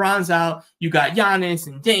 LeBron's out. You got Giannis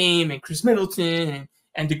and Dame and Chris Middleton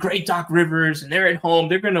and the great Doc Rivers, and they're at home.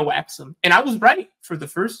 They're going to wax them. And I was right for the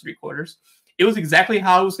first 3 quarters. It was exactly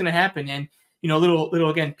how it was going to happen. And, little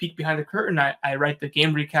again, peek behind the curtain. I write the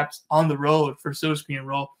game recaps on the road for Silver Screen and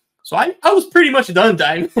Roll. So I was pretty much done,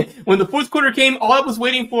 Dime. When the fourth quarter came, all I was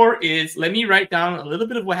waiting for is let me write down a little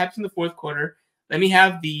bit of what happened in the fourth quarter. Let me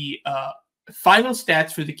have the final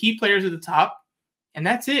stats for the key players at the top. And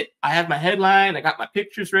that's it. I have my headline. I got my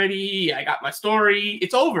pictures ready. I got my story.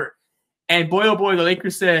 It's over. And boy, oh boy, the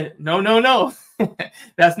Lakers said, no.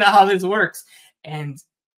 That's not how this works. And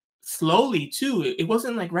slowly, too, it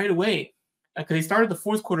wasn't like right away. Because they started the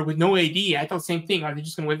fourth quarter with no AD. I thought the same thing. Are they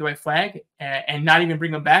just going to wave the white flag and not even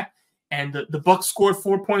bring them back? And the Bucks scored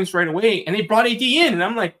 4 points right away. And they brought AD in. And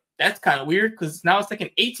I'm like, that's kind of weird because now it's like an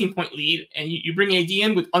 18-point lead. And you bring AD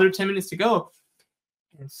in with under 10 minutes to go.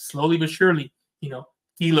 And slowly but surely,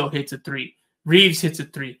 D'Lo hits a 3. Reeves hits a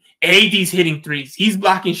 3. AD's hitting 3s. He's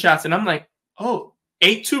blocking shots. And I'm like, oh,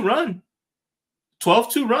 8-2 run.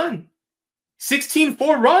 12-2 run.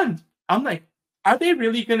 16-4 run. I'm like, are they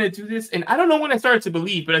really going to do this? And I don't know when I started to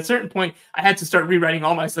believe, but at a certain point, I had to start rewriting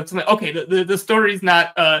all my stuff. So I'm like, okay, the story's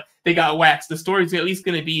not they got waxed. The story's at least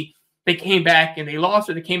going to be they came back and they lost,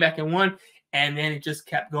 or they came back and won, and then it just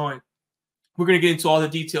kept going. We're going to get into all the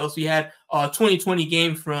details. We had a 2020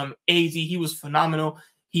 game from AZ. He was phenomenal.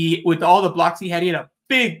 With all the blocks he had a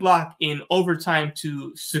big block in overtime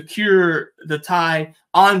to secure the tie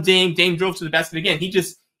on Dame. Dame drove to the basket again. He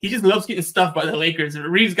just loves getting stuffed by the Lakers.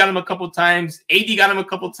 Reeves got him a couple times. AD got him a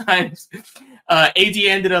couple times. AD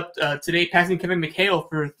ended up today passing Kevin McHale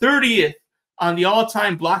for 30th on the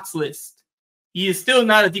all-time blocks list. He is still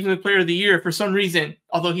not a defensive player of the year for some reason,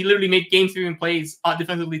 although he literally made game-saving plays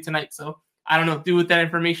defensively tonight. So I don't know. Do with that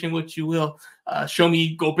information what you will. Show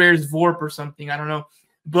me Gobert's VORP or something. I don't know.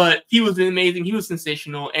 But he was amazing. He was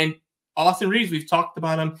sensational. And Austin Reeves, we've talked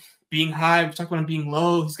about him being high. We've talked about him being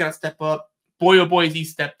low. He's got to step up. Boy, oh boy, he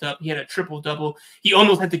stepped up. He had a triple-double. He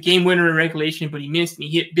almost had the game winner in regulation, but he missed, and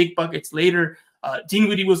he hit big buckets later.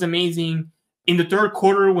 Dinwiddie was amazing. In the third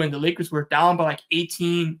quarter, when the Lakers were down by like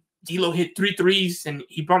 18, D'Lo hit 3 threes, and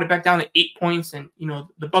he brought it back down to 8 points, and,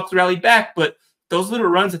 the Bucks rallied back. But those little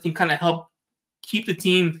runs, I think, kind of helped keep the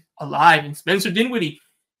team alive. And Spencer Dinwiddie,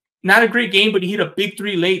 not a great game, but he hit a big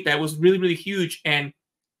 3 late that was really, really huge. And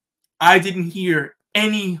I didn't hear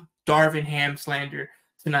any Darvin Ham slander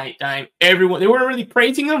tonight, Dime. Everyone, they weren't really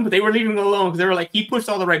praising him, but they were leaving him alone because they were like, he pushed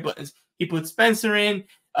all the right buttons. He put Spencer in,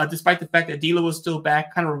 despite the fact that D'Lo was still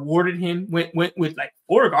back, kind of rewarded him, went with like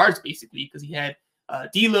 4 guards basically, because he had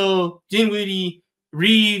D'Lo, Dinwiddie,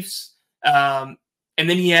 Reeves, and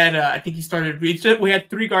then he had, I think he started Reeves. We had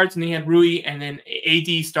 3 guards, and then he had Rui, and then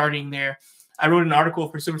AD starting there. I wrote an article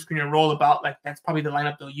for Silver Screen and Roll about like that's probably the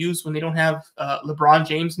lineup they'll use when they don't have LeBron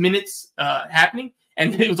James minutes happening.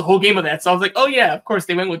 And it was a whole game of that. So I was like, oh yeah, of course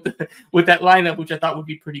they went with that lineup, which I thought would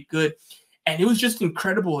be pretty good. And it was just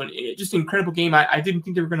incredible, and just an incredible game. I didn't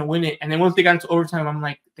think they were going to win it. And then once they got into overtime, I'm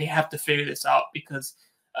like, they have to figure this out because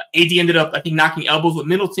AD ended up, I think, knocking elbows with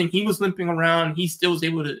Middleton. He was limping around. He still was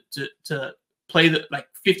able to play the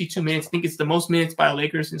 52 minutes. I think it's the most minutes by a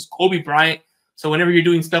Lakers since Kobe Bryant. So whenever you're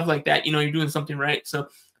doing stuff like that, you're doing something right. So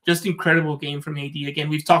just incredible game from AD. Again,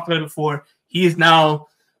 we've talked about it before. He is now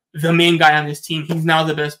the main guy on this team. He's now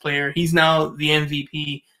the best player. He's now the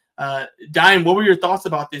MVP. Dime, what were your thoughts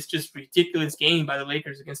about this just ridiculous game by the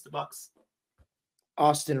Lakers against the Bucks?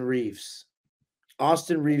 Austin Reeves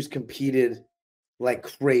competed like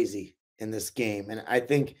crazy in this game. And I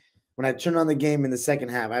think when I turned on the game in the second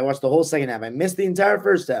half, I watched the whole second half. I missed the entire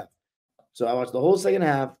first half. So I watched the whole second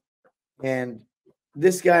half. And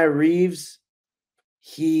this guy, Reeves,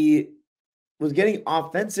 he was getting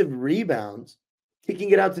offensive rebounds,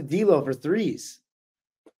 kicking it out to D'Lo for threes.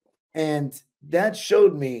 And that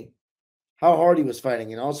showed me how hard he was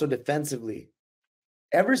fighting and also defensively.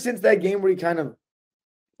 Ever since that game where he kind of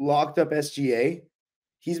locked up SGA,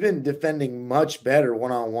 he's been defending much better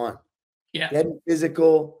one-on-one. Yeah. Getting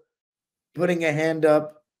physical, putting a hand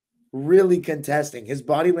up, really contesting. His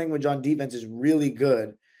body language on defense is really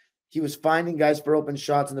good. He was finding guys for open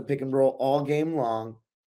shots in the pick and roll all game long.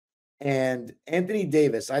 And Anthony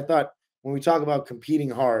Davis, I thought when we talk about competing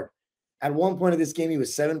hard, at one point of this game, he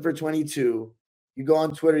was 7 for 22. You go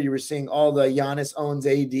on Twitter, you were seeing all the Giannis owns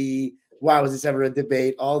AD. Why was this ever a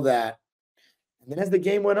debate? All that. And then as the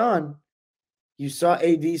game went on, you saw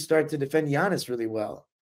AD start to defend Giannis really well.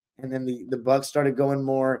 And then the Bucks started going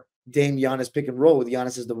more Dame Giannis pick and roll with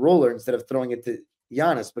Giannis as the roller instead of throwing it to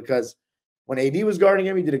Giannis, because when AD was guarding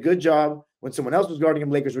him, he did a good job. When someone else was guarding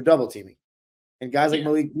him, Lakers were double teaming. And guys like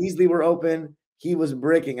Malik Beasley were open. He was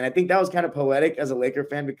bricking. And I think that was kind of poetic as a Laker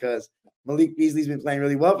fan because Malik Beasley's been playing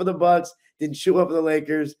really well for the Bucks, didn't shoot well for the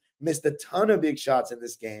Lakers, missed a ton of big shots in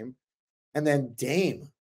this game. And then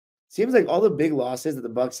Dame. Seems like all the big losses that the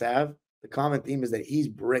Bucks have, the common theme is that he's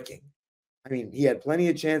bricking. I mean, he had plenty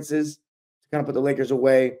of chances to kind of put the Lakers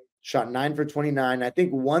away, shot 9 for 29. I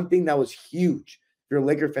think one thing that was huge, if you're a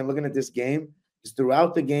Laker fan looking at this game, is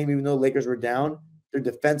throughout the game, even though the Lakers were down, their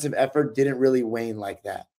defensive effort didn't really wane like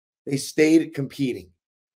that. They stayed competing.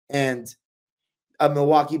 And a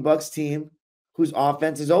Milwaukee Bucks team whose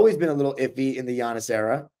offense has always been a little iffy in the Giannis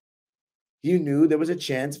era, you knew there was a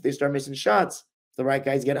chance if they start missing shots, if the right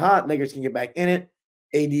guys get hot, Lakers can get back in it.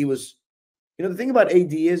 AD was, the thing about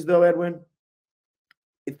AD is, though, Edwin,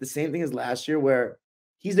 it's the same thing as last year where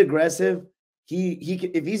he's aggressive.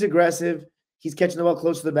 If he's aggressive, he's catching the ball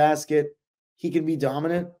close to the basket. He can be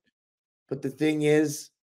dominant. But the thing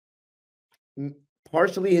is,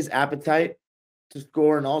 partially his appetite to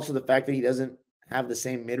score and also the fact that he doesn't have the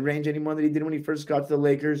same mid-range anymore that he did when he first got to the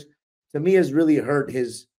Lakers, to me has really hurt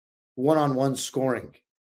his one-on-one scoring.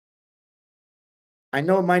 I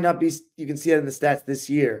know it might not be, you can see it in the stats this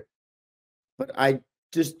year, but I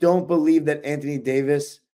just don't believe that Anthony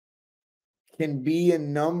Davis can be a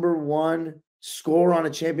number one scorer on a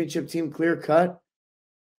championship team clear cut.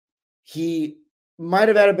 He might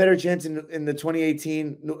have had a better chance in the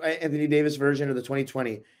 2018 Anthony Davis version or the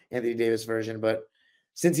 2020 Anthony Davis version, but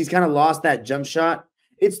since he's kind of lost that jump shot,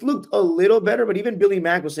 it's looked a little better. But even Billy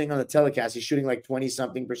Mack was saying on the telecast, he's shooting like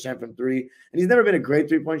 20-something% from three, and he's never been a great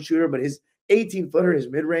three-point shooter, but his 18-footer, his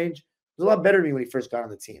mid-range, was a lot better to me when he first got on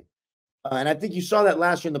the team. And I think you saw that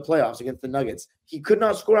last year in the playoffs against the Nuggets. He could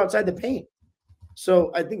not score outside the paint.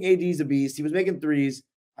 So I think AD's a beast. He was making threes.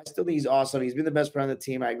 I still think he's awesome. He's been the best player on the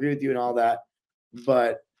team. I agree with you and all that.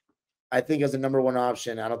 But I think as a number one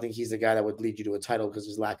option, I don't think he's the guy that would lead you to a title because of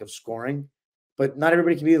his lack of scoring. But not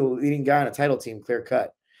everybody can be the leading guy on a title team, clear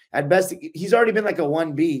cut. At best, he's already been like a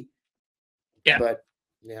 1B. Yeah. But,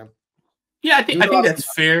 yeah. Yeah, I think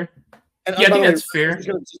that's fair. And yeah, I think that's fair.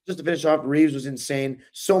 Just to finish off, Reeves was insane.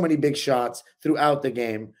 So many big shots throughout the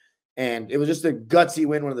game. And it was just a gutsy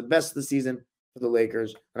win, one of the best of the season for the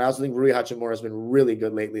Lakers. And I also think Rui Hachimura has been really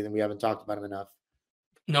good lately, and we haven't talked about him enough.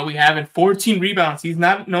 No, we haven't. 14 rebounds. He's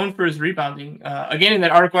not known for his rebounding. Again, in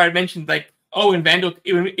that article I mentioned, like,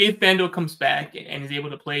 if Vandal comes back and is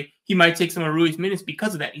able to play, he might take some of Rui's minutes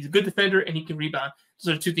because of that. He's a good defender and he can rebound.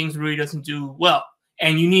 Those are two things Rui doesn't do well.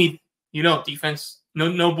 And you need, defense,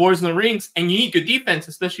 no boards, no rings, and you need good defense,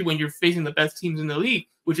 especially when you're facing the best teams in the league,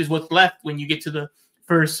 which is what's left when you get to the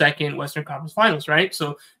first, second Western Conference Finals, right?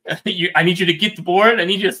 So I need you to get the board. I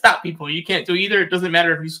need you to stop people. You can't do either. It doesn't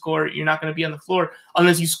matter if you score. You're not going to be on the floor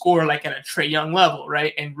unless you score like at a Trae Young level,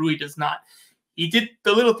 right? And Rui does not. he did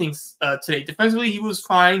the little things today. Defensively, he was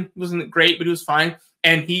fine. He wasn't great, but he was fine.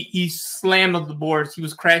 And he slammed on the boards. He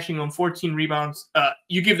was crashing on 14 rebounds.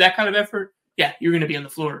 You give that kind of effort, yeah, you're going to be on the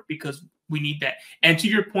floor because we need that. And to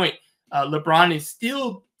your point, LeBron is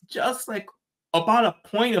still just like about a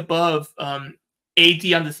point above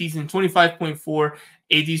AD on the season, 25.4.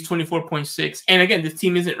 AD's 24.6. And again, this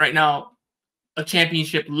team isn't right now a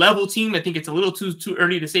championship level team. I think it's a little too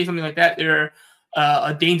early to say something like that. They're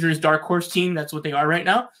a dangerous dark horse team. That's what they are right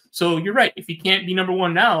now. So you're right. If he can't be number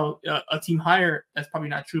one now, a team higher, that's probably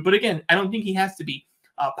not true. But again, I don't think he has to be.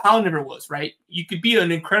 Powell never was, right? You could be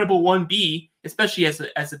an incredible 1B, especially as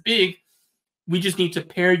a big. We just need to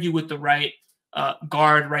pair you with the right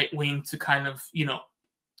guard, right wing to kind of,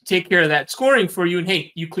 take care of that scoring for you. And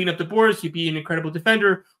hey, you clean up the boards, you be an incredible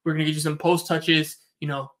defender. We're gonna get you some post touches,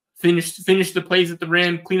 finish the plays at the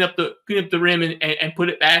rim, clean up the rim and put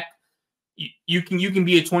it back. You can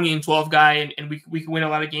be a 20 and 12 guy, and we can win a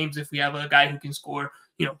lot of games if we have a guy who can score,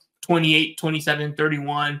 28, 27,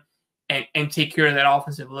 31 and take care of that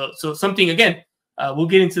offensive load. So something, again, we'll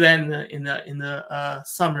get into that in the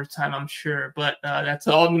summertime, I'm sure. But that's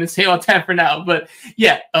all I'm going to say about that for now. But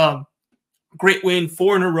yeah, great win,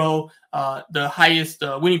 4 in a row, the highest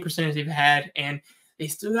winning percentage they've had, and they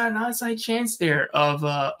still got an outside chance there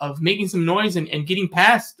of making some noise and getting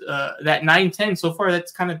past that 9-10. So far,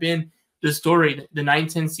 that's kind of been the story, the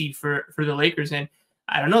 9-10 seed for the Lakers. And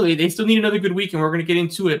I don't know, they still need another good week, and we're going to get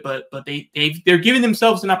into it. But they're giving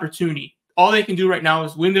themselves an opportunity. All they can do right now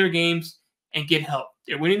is win their games and get help.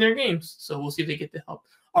 They're winning their games, so we'll see if they get the help.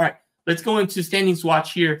 All right, let's go into standings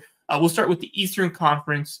watch here. We'll start with the Eastern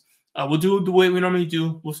Conference. We'll do the way we normally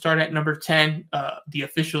do. We'll start at number 10, the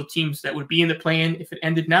official teams that would be in the play-in if it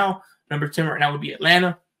ended now. Number 10 right now would be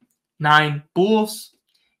Atlanta. 9, Bulls.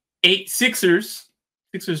 8, Sixers.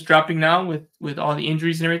 Sixers dropping now with all the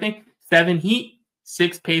injuries and everything. 7, Heat.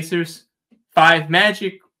 6, Pacers. 5,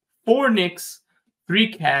 Magic. 4, Knicks.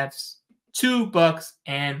 3, Cavs. 2, Bucks.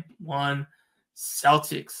 And 1,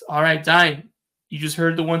 Celtics. All right, Dime. You just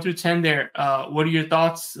heard the 1 through 10 there. What are your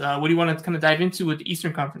thoughts? What do you want to kind of dive into with the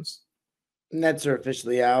Eastern Conference? Nets are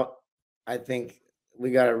officially out. I think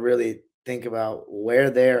we got to really think about where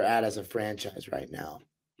they're at as a franchise right now.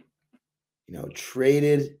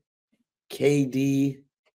 Traded KD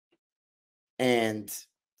and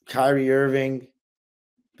Kyrie Irving,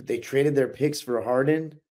 but they traded their picks for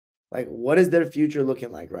Harden. Like, what is their future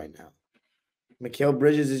looking like right now? Mikal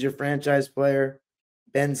Bridges is your franchise player.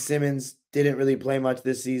 Ben Simmons didn't really play much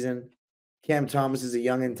this season. Cam Thomas is a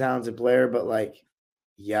young and talented player, but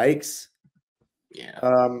yikes.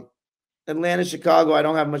 Yeah. Atlanta, Chicago, I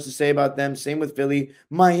don't have much to say about them. Same with Philly.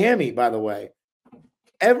 Miami, by the way.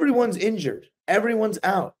 Everyone's injured. Everyone's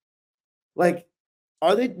out.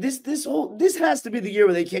 Are they this has to be the year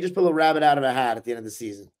where they can't just pull a rabbit out of a hat at the end of the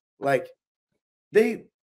season. I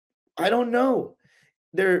don't know.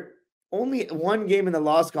 They're only one game in the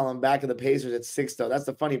loss column back of the Pacers at 6, though. That's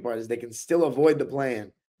the funny part, is they can still avoid the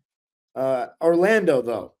play-in. Orlando,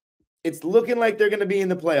 though, it's looking like they're going to be in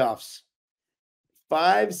the playoffs.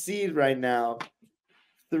 5 seed right now.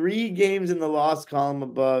 3 games in the loss column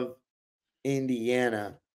above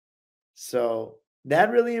Indiana. So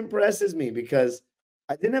that really impresses me because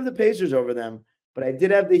I didn't have the Pacers over them, but I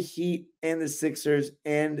did have the Heat and the Sixers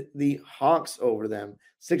and the Hawks over them.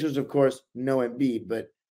 Sixers, of course, no Embiid,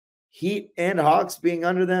 but Heat and Hawks being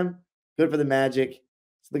under them, good for the Magic.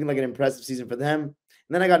 It's looking like an impressive season for them. And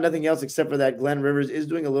then I got nothing else except for that Glenn Rivers is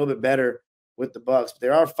doing a little bit better with the Bucks. But they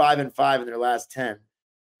are 5-5 in their last 10.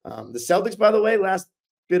 The Celtics, by the way, last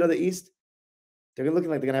bit of the East, they're looking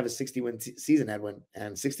like they're going to have a 60-win season, Edwin.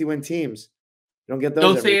 And 60-win teams, you don't get those.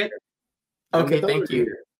 Don't say it. Okay, thank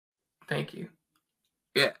you. Thank you.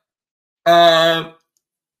 Yeah.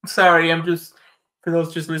 Sorry, for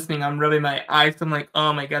those just listening, I'm rubbing my eyes. I'm like,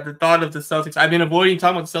 oh my God, the thought of the Celtics. I've been avoiding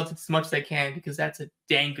talking about the Celtics as much as I can because that's a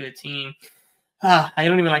dang good team. I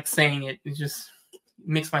don't even like saying it. It just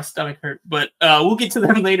makes my stomach hurt. But we'll get to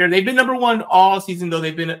them later. They've been number 1 all season, though.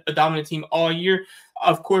 They've been a dominant team all year.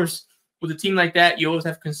 Of course, with a team like that, you always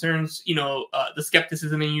have concerns, the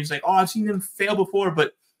skepticism in you is like, oh, I've seen them fail before.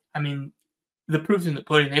 But, I mean, the proof's in the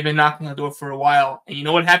pudding. They've been knocking on the door for a while. And you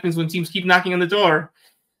know what happens when teams keep knocking on the door?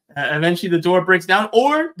 Eventually the door breaks down,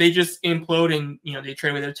 or they just implode and they trade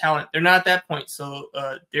away their talent. They're not at that point, so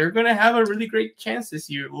they're going to have a really great chance this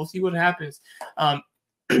year. We'll see what happens.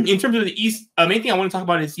 In terms of the East, main thing I want to talk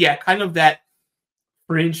about is kind of that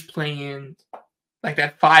fringe play-in, like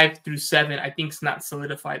that 5 through 7. I think it's not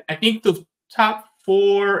solidified. I think the top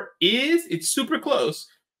 4 it's super close.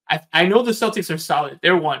 I know the Celtics are solid.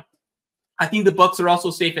 They're 1. I think the Bucks are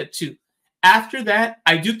also safe at 2. After that,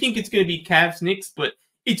 I do think it's going to be Cavs Knicks, but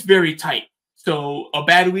it's very tight. So a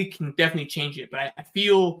bad week can definitely change it. But I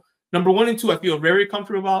feel number 1 and 2, I feel very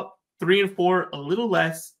comfortable about. 3 and 4, a little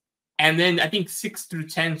less. And then I think 6 through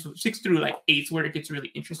 10, so 6 through like 8 is where it gets really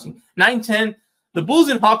interesting. 9, 10, the Bulls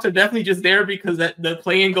and Hawks are definitely just there because the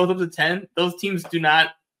play-in goes up to 10. Those teams do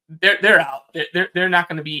not, they're out. They're not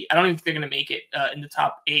going to be, I don't even think they're going to make it in the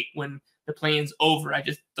top 8 when the play-in's over. I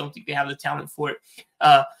just don't think they have the talent for it.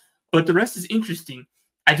 But the rest is interesting.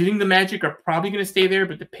 I do think the Magic are probably going to stay there,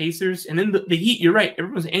 but the Pacers, and then the Heat, you're right,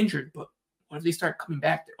 everyone's injured, but what if they start coming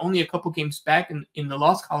back? They're only a couple games back in the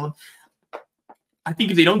loss column. I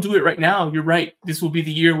think if they don't do it right now, you're right. This will be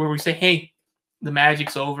the year where we say, hey, the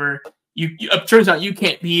Magic's over. It turns out you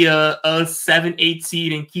can't be a 7-8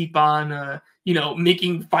 seed and keep on,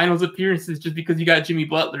 making finals appearances just because you got Jimmy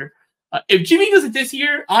Butler. If Jimmy does it this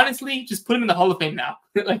year, honestly, just put him in the Hall of Fame now.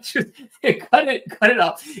 Like, just cut it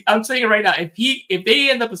off. I'm saying it right now. If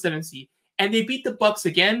they end up a 7 seed and they beat the Bucks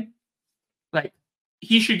again, like,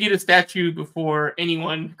 he should get a statue before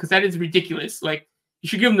anyone, because that is ridiculous. Like, you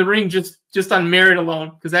should give him the ring just on merit alone,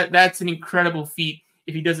 because that's an incredible feat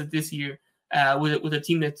if he does it this year with a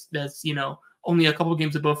team that's only a couple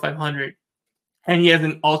games above 500, and he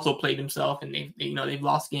hasn't also played himself, and they've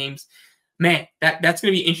lost games. Man, that's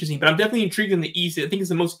going to be interesting. But I'm definitely intrigued in the East. I think it's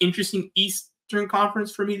the most interesting Eastern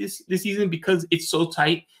Conference for me this season because it's so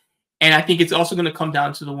tight, and I think it's also going to come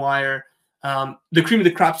down to the wire. The cream of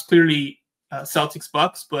the crop's clearly Celtics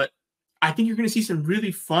Bucks, but I think you're going to see some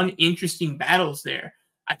really fun, interesting battles there.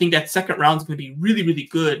 I think that second round is going to be really, really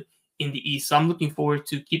good in the East. So I'm looking forward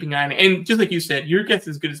to keeping an eye on it. And just like you said, your guess is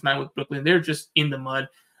as good as mine with Brooklyn. They're just in the mud.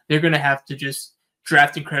 They're going to have to just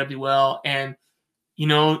draft incredibly well. And,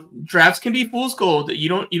 drafts can be fool's gold. You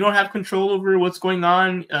don't have control over what's going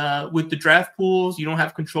on with the draft pools. You don't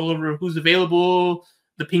have control over who's available.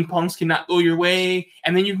 The ping pongs cannot go your way.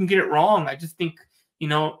 And then you can get it wrong. I just think,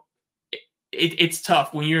 it's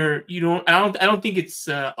tough when I don't think it's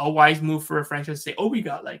a wise move for a franchise to say, oh, we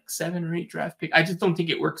got like 7 or 8 draft picks. I just don't think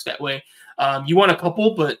it works that way. You want a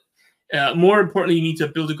couple, but more importantly, you need to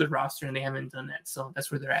build a good roster, and they haven't done that. So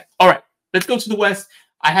that's where they're at. All right, let's go to the West.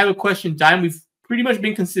 I have a question, Dime. We've pretty much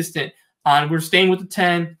been consistent on we're staying with the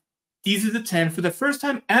 10. These are the 10 for the first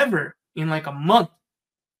time ever in like a month.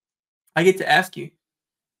 I get to ask you,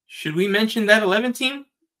 should we mention that 11 team?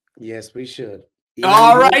 Yes, we should.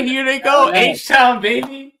 All right, here they go. H-Town,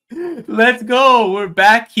 baby. Let's go. We're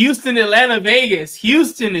back. Houston, Atlanta, Vegas.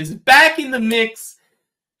 Houston is back in the mix.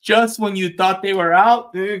 Just when you thought they were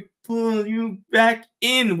out, they pull you back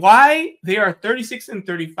in. Why? They are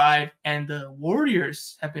 36-35, and the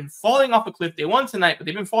Warriors have been falling off a cliff. They won tonight, but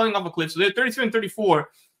they've been falling off a cliff. So they're 37-34.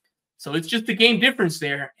 So it's just the game difference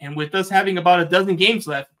there. And with us having about a dozen games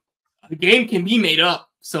left, the game can be made up.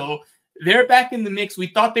 So they're back in the mix. We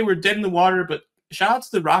thought they were dead in the water, but shout out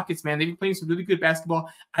to the Rockets, man. They've been playing some really good basketball.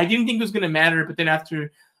 I didn't think it was going to matter, but then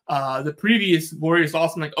after the previous Warriors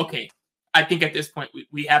loss, I'm like, okay, I think at this point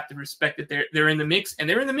we have to respect that they're in the mix, and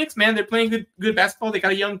they're in the mix, man. They're playing good basketball. They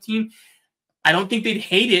got a young team. I don't think they'd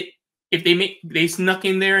hate it if they snuck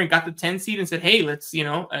in there and got the 10 seed and said, hey, let's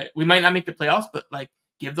we might not make the playoffs, but like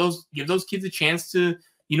give those kids a chance to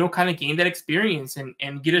kind of gain that experience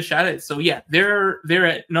and get a shot at it. So yeah, they're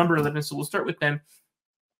at number 11. So we'll start with them.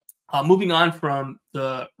 Moving on from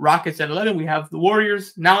the Rockets at 11, we have the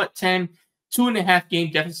Warriors now at 10, 2.5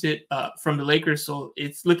 game deficit from the Lakers. So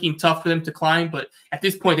it's looking tough for them to climb. But at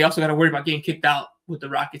this point, they also got to worry about getting kicked out with the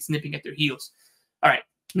Rockets nipping at their heels. All right,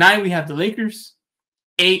 9, we have the Lakers.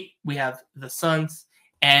 8, we have the Suns.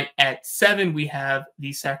 And at 7, we have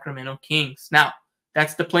the Sacramento Kings. Now,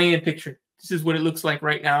 that's the play-in picture. This is what it looks like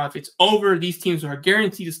right now. If it's over, these teams are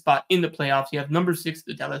guaranteed a spot in the playoffs. You have number 6,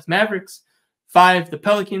 the Dallas Mavericks. 5, the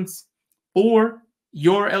Pelicans. 4,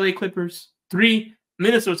 your LA Clippers. 3,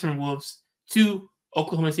 Minnesota Timberwolves. 2,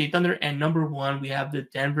 Oklahoma City Thunder. And number 1, we have the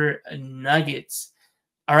Denver Nuggets.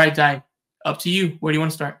 All right, Dime, up to you. Where do you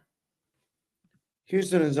want to start?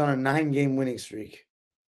 Houston is on a 9-game winning streak.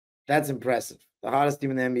 That's impressive. The hottest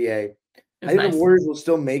team in the NBA. I think the Warriors will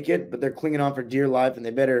still make it, but they're clinging on for dear life, and they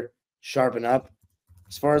better sharpen up.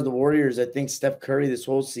 As far as the Warriors, I think Steph Curry this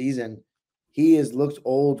whole season, he has looked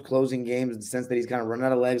old closing games in the sense that he's kind of run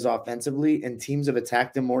out of legs offensively, and teams have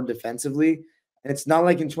attacked him more defensively. And it's not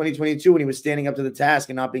like in 2022 when he was standing up to the task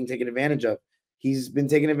and not being taken advantage of. He's been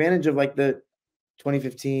taken advantage of like the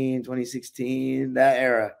 2015, 2016, that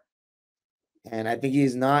era. And I think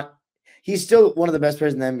he's still one of the best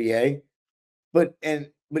players in the NBA, but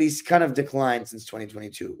he's kind of declined since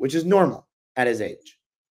 2022, which is normal at his age.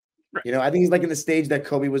 Right. I think he's like in the stage that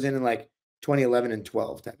Kobe was in like 2011 and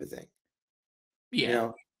 12 type of thing.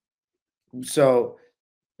 Yeah. So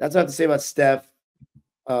that's what I have to say about Steph.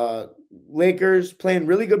 Lakers playing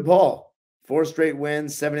really good ball. 4 straight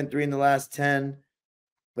wins, 7-3 in the last 10.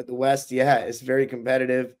 But the West, yeah, it's very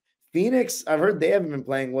competitive. Phoenix, I've heard they haven't been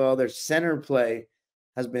playing well. Their center play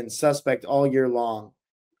has been suspect all year long.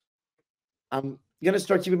 I'm going to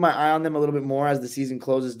start keeping my eye on them a little bit more as the season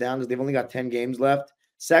closes down because they've only got 10 games left.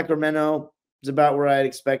 Sacramento is about where I'd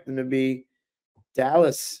expect them to be.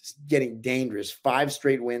 Dallas is getting dangerous. 5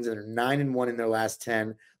 straight wins, and they're 9-1 in their last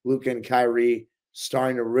 10. Luka and Kyrie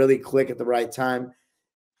starting to really click at the right time.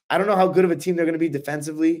 I don't know how good of a team they're going to be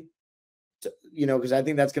defensively, because I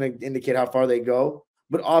think that's going to indicate how far they go.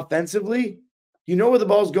 But offensively, you know where the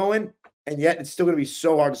ball's going, and yet it's still going to be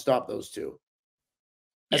so hard to stop those two.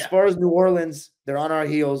 Yeah. As far as New Orleans, they're on our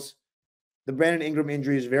heels. The Brandon Ingram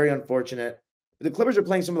injury is very unfortunate. The Clippers are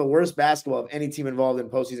playing some of the worst basketball of any team involved in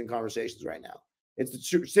postseason conversations right now. It's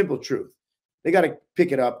the simple truth. They got to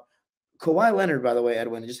pick it up. Kawhi Leonard, by the way,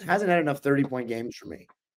 Edwin, just hasn't had enough 30-point games for me.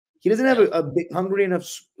 He doesn't have a big, hungry enough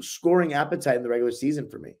scoring appetite in the regular season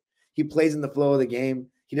for me. He plays in the flow of the game.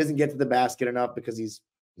 He doesn't get to the basket enough because he's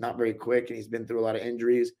not very quick and he's been through a lot of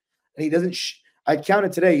injuries. And he doesn't I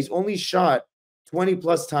counted today. He's only shot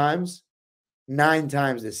 20-plus times 9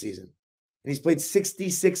 times this season. And he's played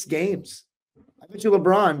 66 games. I bet you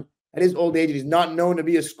LeBron, at his old age, and he's not known to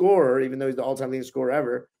be a scorer, even though he's the all-time leading scorer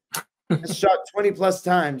ever, has shot 20-plus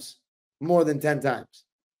times more than 10 times.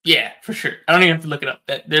 Yeah, for sure. I don't even have to look it up.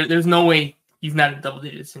 There's no way he's not in double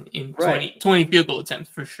digits in 20 field goal attempts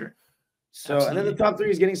for sure. So, absolutely. And then the top 3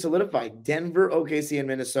 is getting solidified. Denver, OKC, and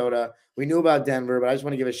Minnesota. We knew about Denver, but I just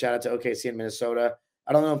want to give a shout-out to OKC and Minnesota.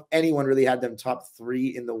 I don't know if anyone really had them top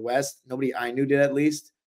 3 in the West. Nobody I knew did, at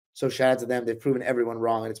least. So shout out to them. They've proven everyone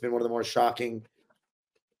wrong, and it's been one of the more shocking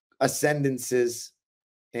ascendances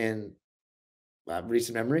in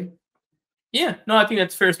recent memory. Yeah, no, I think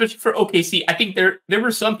that's fair, especially for OKC. I think there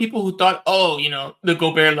were some people who thought, the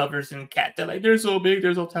Gobert lovers and Cat, they're like, they're so big,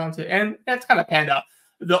 they're so talented, and that's kind of panned out.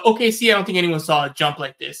 The OKC, I don't think anyone saw a jump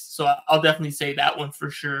like this, so I'll definitely say that one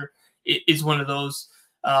for sure is one of those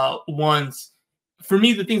ones. For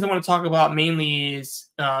me, the things I want to talk about mainly is,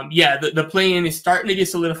 the play-in is starting to get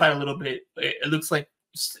solidified a little bit. It looks like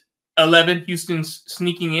 11, Houston's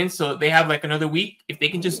sneaking in, so they have like another week. If they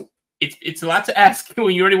can just, it's a lot to ask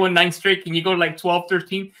when you already won 9 straight. Can you go to like 12,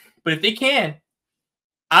 13? But if they can,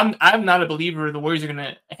 I'm not a believer the Warriors are going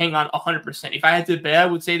to hang on 100%. If I had to bet, I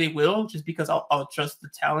would say they will, just because I'll trust the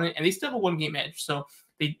talent, and they still have a 1-game edge, so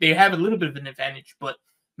they have a little bit of an advantage. But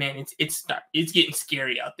man, it's getting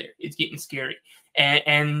scary out there. It's getting scary.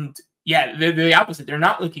 And yeah, they're the opposite. They're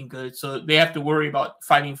not looking good, so they have to worry about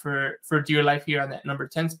fighting for dear life here on that number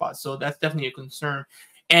 10 spot. So that's definitely a concern.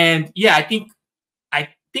 And yeah, I think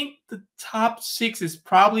the top 6 is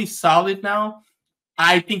probably solid now.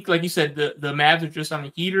 I think, like you said, the Mavs are just on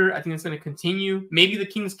a heater. I think it's going to continue. Maybe the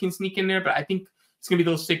Kings can sneak in there, but I think it's going to be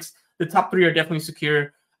those 6. The top 3 are definitely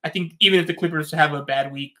secure. I think even if the Clippers have a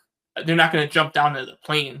bad week, they're not going to jump down to the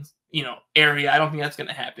play-ins, area. I don't think that's going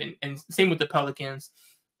to happen. And same with the Pelicans.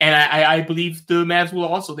 And I believe the Mavs will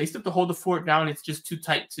also. They still have to hold the fort down. It's just too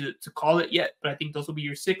tight to call it yet. But I think those will be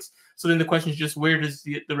your 6. So then the question is just, where does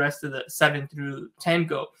the rest of the 7 through 10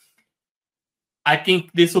 go? I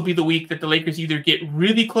think this will be the week that the Lakers either get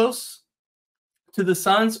really close to the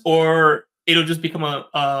Suns, or it'll just become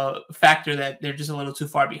a factor that they're just a little too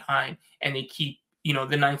far behind and they keep, the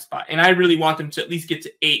 9th spot. And I really want them to at least get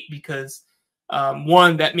to 8 because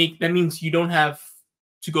one, that means you don't have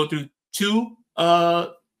to go through 2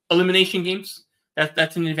 elimination games.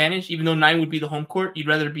 That's an advantage. Even though 9 would be the home court, you'd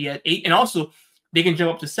rather be at 8. And also, they can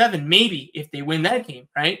jump up to 7 maybe if they win that game,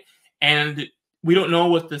 right? And we don't know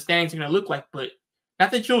what the standings are going to look like, but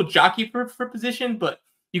not that you'll jockey for position, but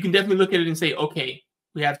you can definitely look at it and say, okay,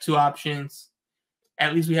 we have 2 options.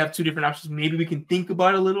 At least we have 2 different options. Maybe we can think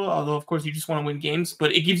about it a little, although, of course, you just want to win games.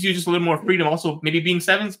 But it gives you just a little more freedom. Also, maybe being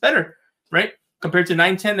 7 is better, right? Compared to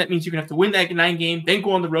 9-10, that means you're going to have to win that 9 game, then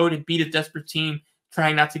go on the road and beat a desperate team,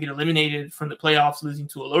 trying not to get eliminated from the playoffs, losing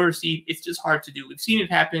to a lower seed. It's just hard to do. We've seen it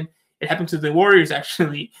happen. It happened to the Warriors,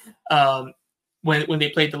 actually, when they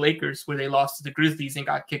played the Lakers, where they lost to the Grizzlies and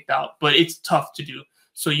got kicked out. But it's tough to do.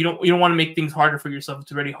 So you don't want to make things harder for yourself.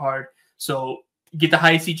 It's already hard. So get the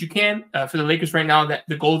highest seed you can. For the Lakers right now, that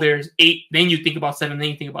the goal there is 8. Then you think about 7. Then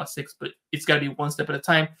you think about 6. But it's got to be one step at a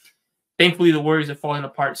time. Thankfully, the Warriors are falling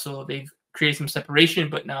apart, so they've created some separation.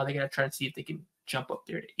 But now they got to try and see if they can jump up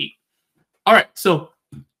there to 8. All right, so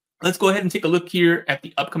let's go ahead and take a look here at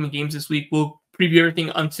the upcoming games this week. We'll preview everything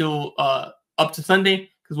until up to Sunday,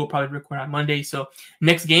 because we'll probably record on Monday. So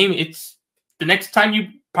next game, it's the next time you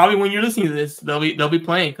probably when you're listening to this, they'll be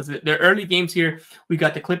playing because they're early games here. We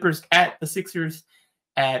got the Clippers at the Sixers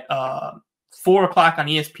at 4 o'clock on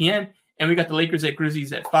ESPN, and we got the Lakers at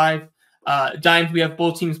Grizzlies at 5. Dimes, we have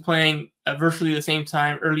both teams playing virtually the same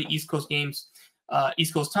time, early East Coast games,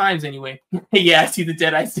 East Coast times anyway. Yeah, I see the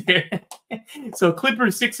dead eyes there. So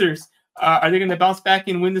Clippers, Sixers, are they going to bounce back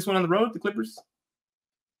and win this one on the road, the Clippers?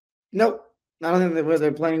 Nope. I don't think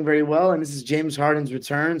they're playing very well, and this is James Harden's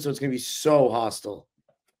return, so it's going to be so hostile.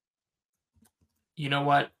 You know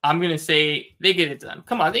what? I'm going to say they get it done.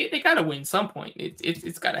 Come on, they got to win some point.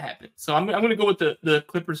 It's got to happen. So I'm going to go with the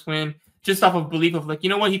Clippers win just off of belief of like, you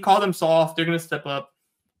know what? He called them soft. They're going to step up,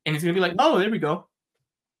 and it's going to be like, oh, there we go.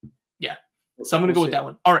 Yeah. So I'm going to go with that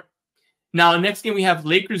one. All right. Now, next game we have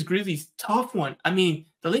Lakers Grizzlies. Tough one. I mean,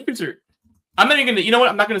 the Lakers are – I'm not even going to – you know what?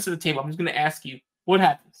 I'm not going to set the table. I'm just going to ask you, what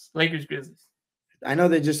happens? Lakers Grizzlies. I know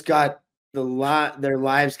they just got their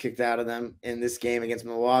lives kicked out of them in this game against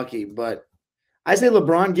Milwaukee, but I say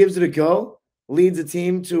LeBron gives it a go, leads a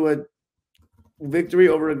team to a victory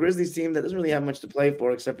over a Grizzlies team that doesn't really have much to play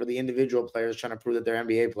for except for the individual players trying to prove that they're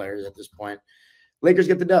NBA players at this point. Lakers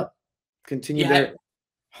get the dub, continue their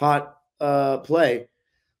hot play.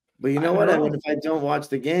 But you know what? If I don't watch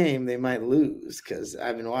the game, they might lose because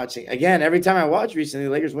I've been watching. Again, every time I watch recently,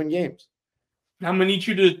 the Lakers win games. I'm gonna need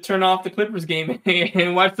you to turn off the Clippers game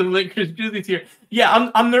and watch the Lakers Grizzlies here. Yeah,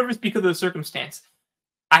 I'm nervous because of the circumstance.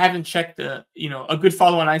 I haven't checked a good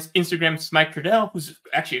follow on Instagram is Mike Trudell, who's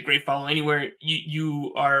actually a great follow anywhere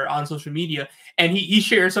you are on social media, and he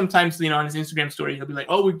shares sometimes on his Instagram story. He'll be like,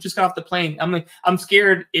 "Oh, we just got off the plane." I'm like, I'm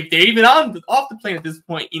scared if they're even off the plane at this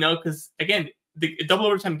point, because again, the double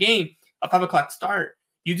overtime game, a 5 o'clock start.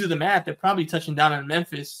 You do the math; they're probably touching down in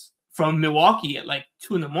Memphis from Milwaukee at like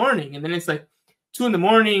 2 a.m, and then it's like 2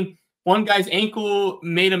 a.m. One guy's ankle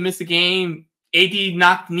made him miss a game. AD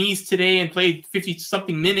knocked knees today and played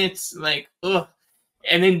 50-something minutes. Like, ugh.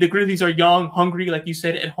 And then the Grizzlies are young, hungry, like you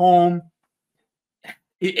said, at home.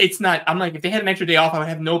 It's not – I'm like, if they had an extra day off, I would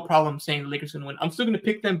have no problem saying the Lakers going to win. I'm still going to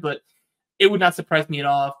pick them, but it would not surprise me at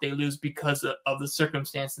all if they lose because of the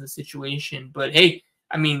circumstance and the situation. But, hey,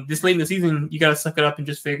 I mean, this late in the season, you got to suck it up and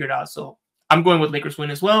just figure it out. So I'm going with Lakers win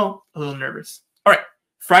as well. A little nervous. All right,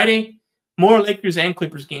 Friday, more Lakers and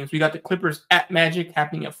Clippers games. We got the Clippers at Magic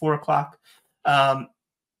happening at 4 o'clock. I'm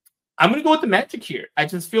going to go with the Magic here. I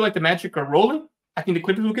just feel like the Magic are rolling. I think the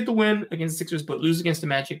Clippers will get the win against the Sixers, but lose against the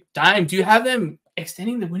Magic. Dime, do you have them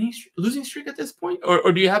extending the losing streak at this point?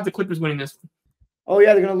 Or do you have the Clippers winning this one? Oh,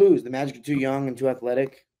 yeah, they're going to lose. The Magic are too young and too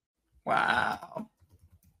athletic. Wow.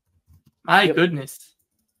 My goodness.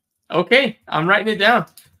 Okay, I'm writing it down.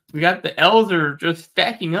 We got the L's are just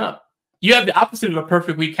stacking up. You have the opposite of a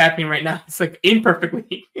perfect week happening right now. It's like imperfect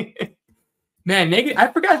week. Man, negative. I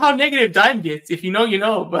forgot how negative Dime gets. If you know, you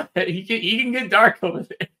know. But he can get dark over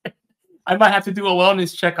there. I might have to do a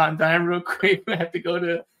wellness check on Dime real quick. I have to go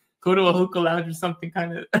to a hookah lounge or something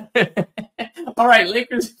kind of. All right,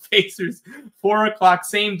 Lakers Pacers, 4 o'clock,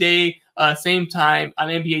 same day, same time on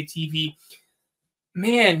NBA TV.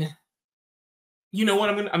 Man, you know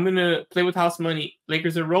what? I'm gonna play with house money.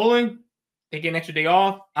 Lakers are rolling. They get an extra day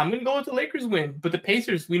off. I'm going to go with the Lakers win. But the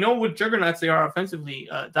Pacers, we know what juggernauts they are offensively.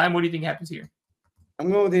 Dime, what do you think happens here?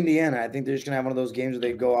 I'm going with Indiana. I think they're just going to have one of those games where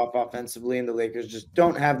they go off offensively and the Lakers just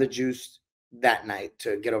don't have the juice that night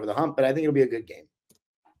to get over the hump. But I think it'll be a good game.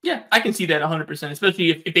 Yeah, I can see that 100%,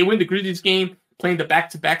 especially if they win the Grizzlies game, playing the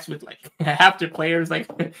back-to-backs with like half their players like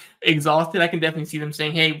exhausted. I can definitely see them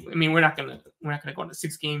saying, hey, I mean, we're not gonna go on a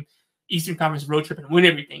 6-game Eastern Conference road trip and win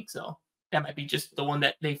everything. So that might be just the one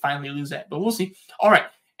that they finally lose at, but we'll see. All right.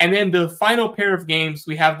 And then the final pair of games,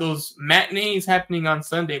 we have those matinees happening on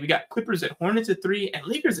Sunday. We got Clippers at Hornets at 3 and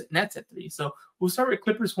Lakers at Nets at 3. So we'll start with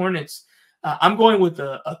Clippers Hornets. I'm going with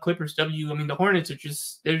a Clippers W. I mean, the Hornets are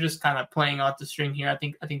they're just kind of playing off the string here. I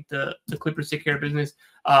think the Clippers take care of business.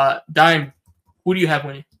 Dime, who do you have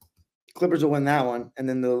winning? Clippers will win that one, and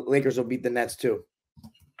then the Lakers will beat the Nets too.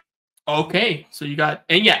 Okay, so you got,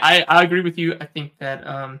 and yeah, I agree with you. I think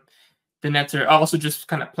that the Nets are also just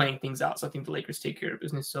kind of playing things out. So I think the Lakers take care of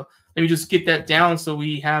business. So let me just get that down so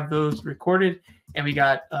we have those recorded. And we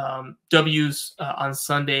got W's on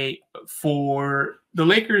Sunday for the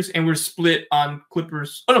Lakers, and we're split on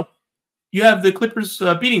Clippers. Oh, no. You have the Clippers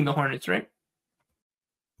beating the Hornets, right?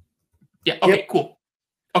 Yeah, okay, cool.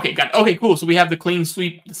 Okay, got it. Okay, cool. So we have the clean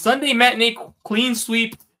sweep. The Sunday matinee clean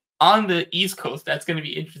sweep on the East Coast. That's going to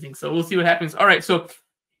be interesting. So we'll see what happens. All right, so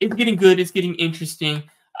it's getting good. It's getting interesting.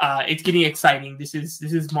 It's getting exciting. This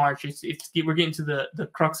is March. We're getting to the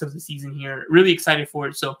crux of the season here. Really excited for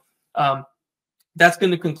it. So that's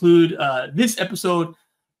going to conclude this episode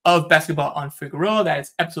of Basketball on Figueroa. That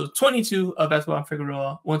is episode 22 of Basketball on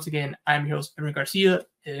Figueroa. Once again, I'm your host, Edwin Garcia.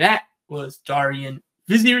 That was Darian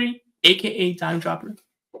Viziri, a.k.a. Dime Dropper.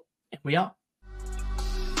 And we out.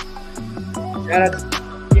 Shout out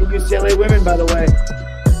to UCLA women, by the way.